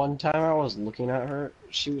 One time I was looking at her,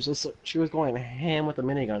 she was going ham with the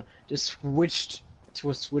minigun, just switched to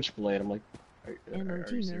a switchblade. I'm like, are you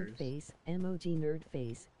Emoji nerd serious? face, emoji nerd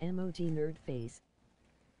face, emoji nerd face.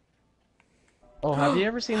 Oh, have you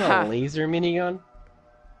ever seen Ha. a laser minigun?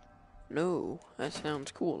 No, that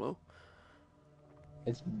sounds cool though.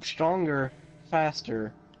 It's stronger,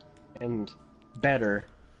 faster, and better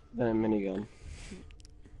than a minigun.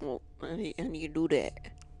 Well, and you do that.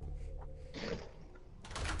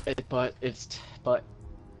 But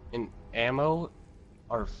in ammo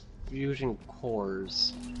are fusion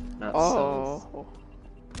cores, not cells. Oh.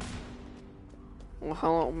 Well,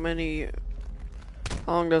 how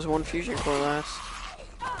long does one fusion core last?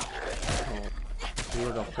 If you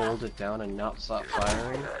were to hold it down and not stop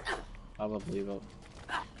firing, probably about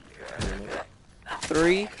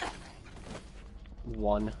 3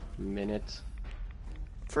 1 minute.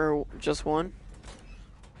 for just one?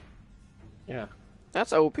 Yeah.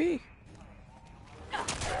 That's OP.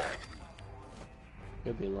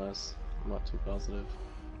 Could be less. I'm not too positive.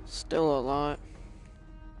 Still a lot.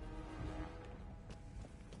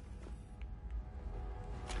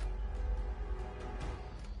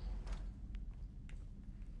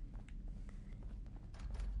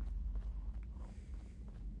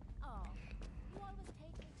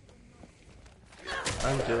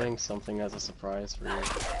 I'm doing something as a surprise for you.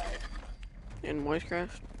 In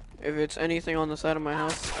Moistcraft? If it's anything on the side of my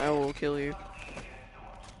house, I will kill you.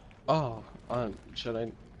 Oh, should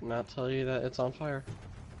I not tell you that it's on fire?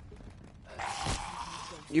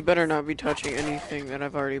 You better not be touching anything that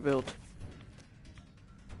I've already built.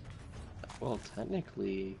 Well,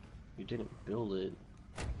 technically, you didn't build it.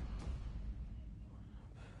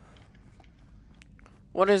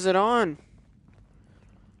 What is it on?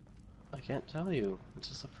 I can't tell you.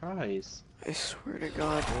 It's a surprise. I swear to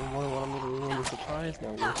God. You don't want me to ruin the surprise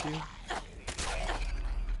now, would you?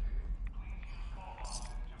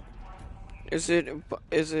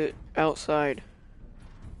 Is it outside?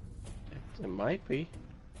 It might be.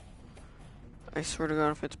 I swear to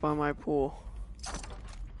God, if it's by my pool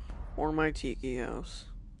or my tiki house.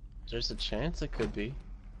 There's a chance it could be.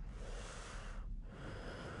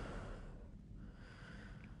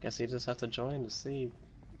 Guess you just have to join to see.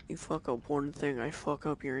 You fuck up one thing, I fuck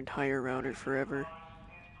up your entire router forever.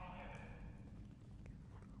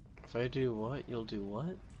 If I do what, you'll do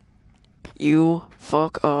what? You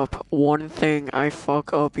fuck up one thing, I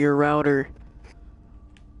fuck up your router.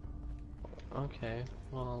 Okay,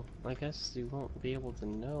 well, I guess you won't be able to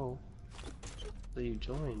know until you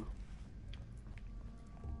join.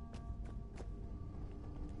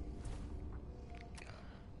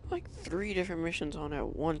 Like 3 different missions on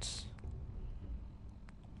at once.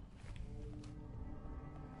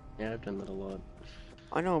 Yeah, I've done that a lot.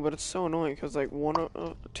 I know, but it's so annoying because like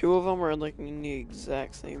 2 of them are like in the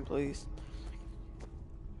exact same place.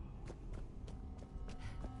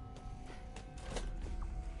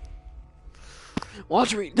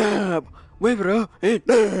 Watch me dab, whip it up and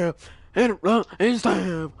dab, and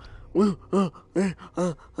stab. Whip.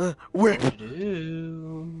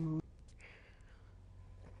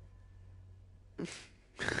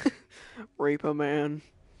 Rape a man.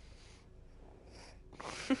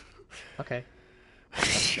 Okay.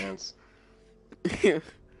 That's a chance.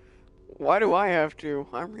 Why do I have to?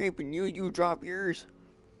 I'm raping you, you drop yours.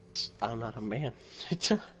 I'm not a man.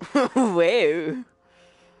 Whoa.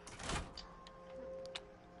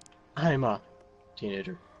 I'm a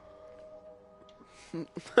teenager.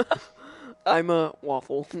 I'm a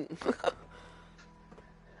waffle.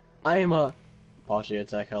 I'm a Apache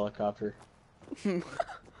attack helicopter.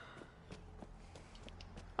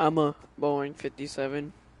 I'm a Boeing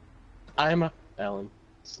 57. I'm a Allen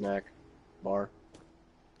snack bar.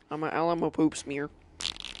 I'm a Alamo poop smear.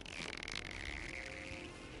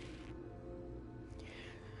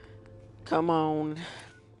 Come on.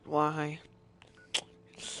 Why?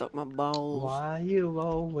 Suck my balls. Why you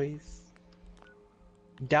always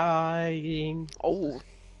dying? Oh.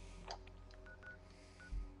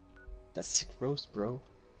 That's sick roast, bro.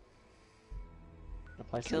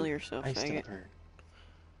 Apply Kill some yourself, ice to faggot. that burn.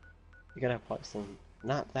 You gotta apply some,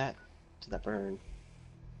 not that, to that burn.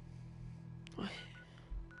 What?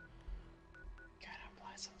 Gotta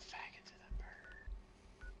apply some faggot to that burn.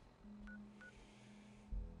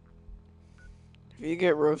 If you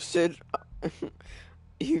get roasted,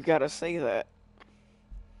 you gotta say that.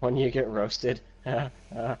 When you get roasted,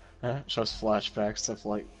 shows flashbacks of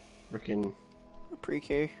like freaking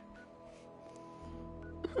Pre-K.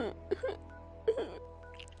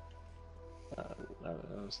 I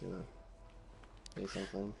was gonna say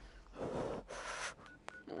something.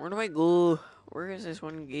 Where do I go? Where is this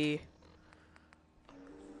one gay?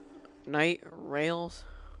 Night Rails?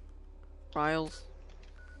 Trials?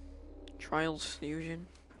 Trials Fusion?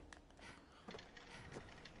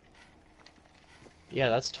 Yeah,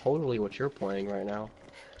 that's totally what you're playing right now.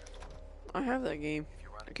 I have that game.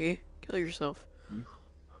 Okay, kill yourself.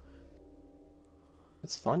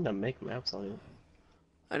 It's fun to make maps on it.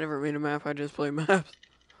 I never made a map, I just play maps.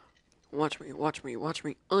 Watch me, watch me, watch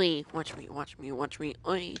me, oi! Watch me, watch me, watch me,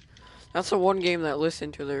 oi! That's the one game that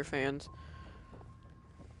listened to their fans.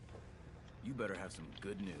 You better have some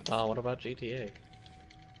good news. Oh, what about GTA?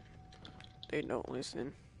 They don't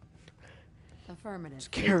listen. Affirmative.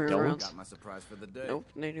 Scary around. Got my surprise for the day. Nope,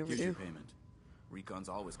 they never Here's do. your payment. Recon's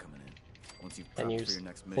always coming in. Once you've And prepped you for your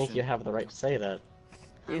next mission. think you have the right to say that?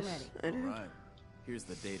 Yes, I do. Alright. Here's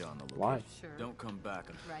the data on the location. Why? Sure. Don't come back.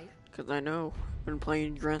 Right. Because I know. I've been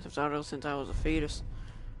playing Grand Theft Auto since I was a fetus.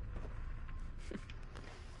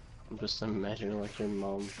 I'm just imagining like your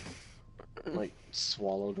mom like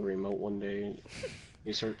swallowed a remote one day.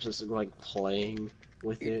 You start just like playing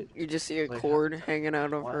with it. You just see a Like, cord hanging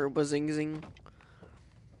out of what? her bazing.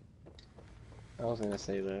 I was gonna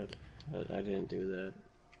say that, but I didn't do that.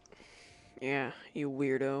 Yeah, you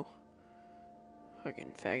weirdo.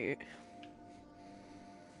 Fucking faggot.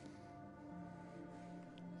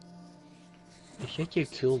 You think you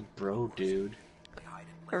killed bro, dude.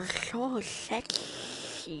 You're so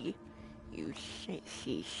sexy. You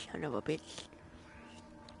sexy son of a bitch.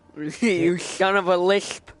 You son of a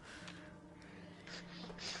lisp.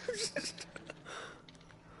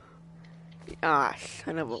 Ah,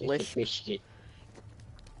 son of a lisp. Biscuit.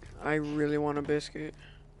 I really want a biscuit.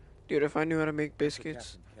 Dude, if I knew how to make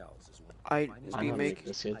biscuits, I'd be making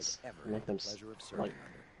biscuits. Make them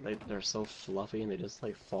like they're so fluffy and they just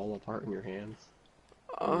like fall apart in your hands.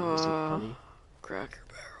 Cracker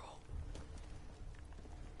Barrel.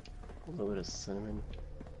 A little bit of cinnamon.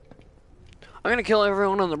 I'm gonna kill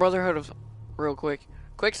everyone on the Brotherhood of real quick.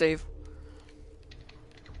 Quick save.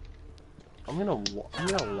 I'm gonna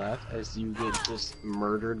laugh as you get just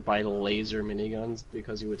murdered by laser miniguns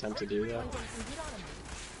because you attempt to do that.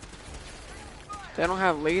 They don't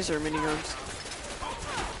have laser miniguns.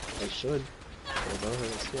 They should.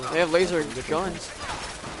 They have laser guns.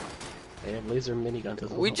 They have laser miniguns as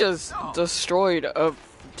well. We just destroyed a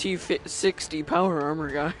T-60 power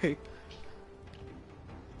armor guy. You've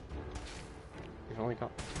only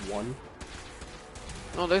got one?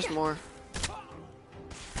 Oh, there's more.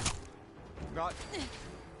 Not.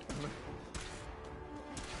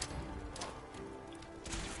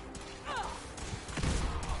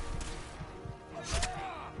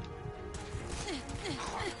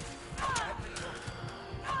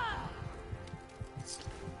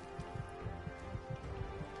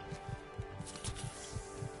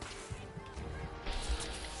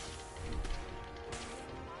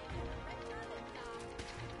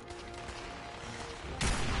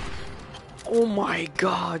 Oh my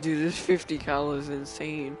god, dude, this 50 cal is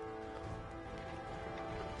insane.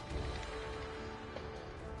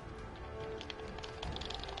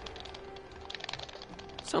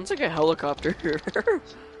 Sounds like a helicopter.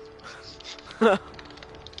 I'm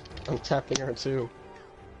tapping R2.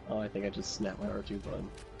 Oh, I think I just snapped my R2 button.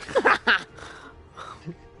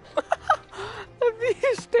 That'd be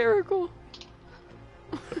hysterical.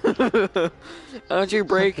 How'd you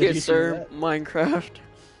break it, sir? Minecraft.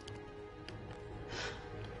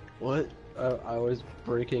 What? I was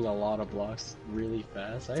breaking a lot of blocks really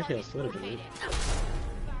fast. I actually have footage of it.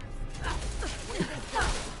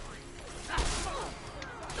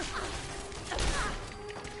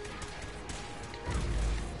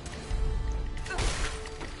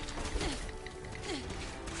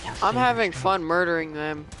 I'm having fun murdering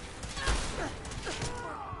them.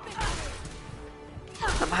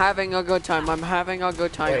 I'm having a good time. I'm having a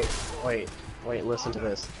good time. Wait, listen to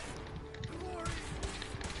this.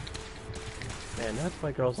 Man, that's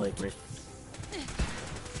why girls like me.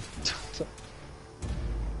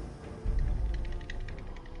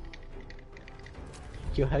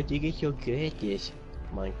 Yo, how do you get so good at this?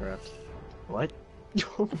 Minecraft. What? Yeah.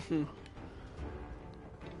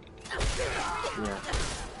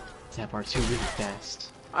 Tap R2 really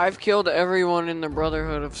fast. I've killed everyone in the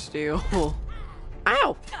Brotherhood of Steel.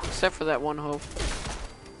 Ow! Except for that one hope.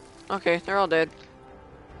 Okay, they're all dead.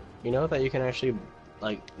 You know that you can actually,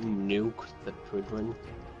 like, nuke the Prudrin?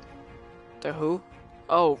 The who?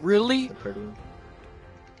 Oh, really? The Prudrin.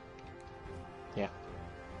 Yeah.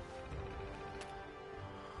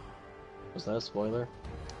 Was that a spoiler?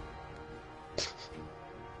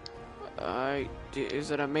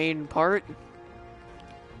 Is it a main part?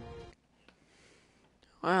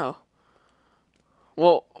 Wow.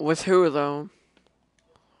 Well, with who though?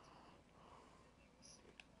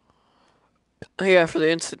 Yeah, for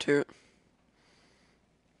the Institute.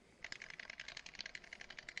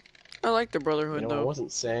 I like the Brotherhood though. I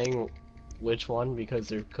wasn't saying which one because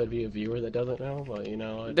there could be a viewer that doesn't know, but you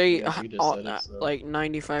know, I They guess you just said it, so. like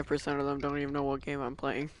 95% of them don't even know what game I'm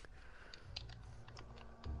playing.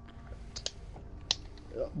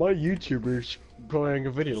 My YouTuber's playing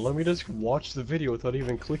a video. Let me just watch the video without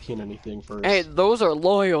even clicking anything first. Hey, those are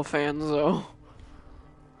loyal fans though.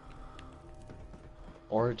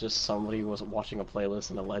 Or just somebody was watching a playlist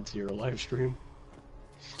and it led to your live stream.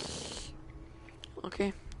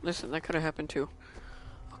 Okay, listen, that could have happened too.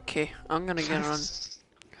 Okay, I'm gonna get on.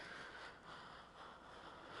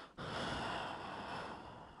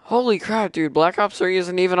 Holy crap, dude! Black Ops 3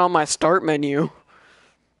 isn't even on my start menu.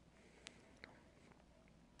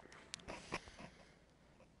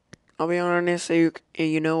 I'll be honest,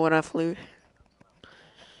 you know what I flew?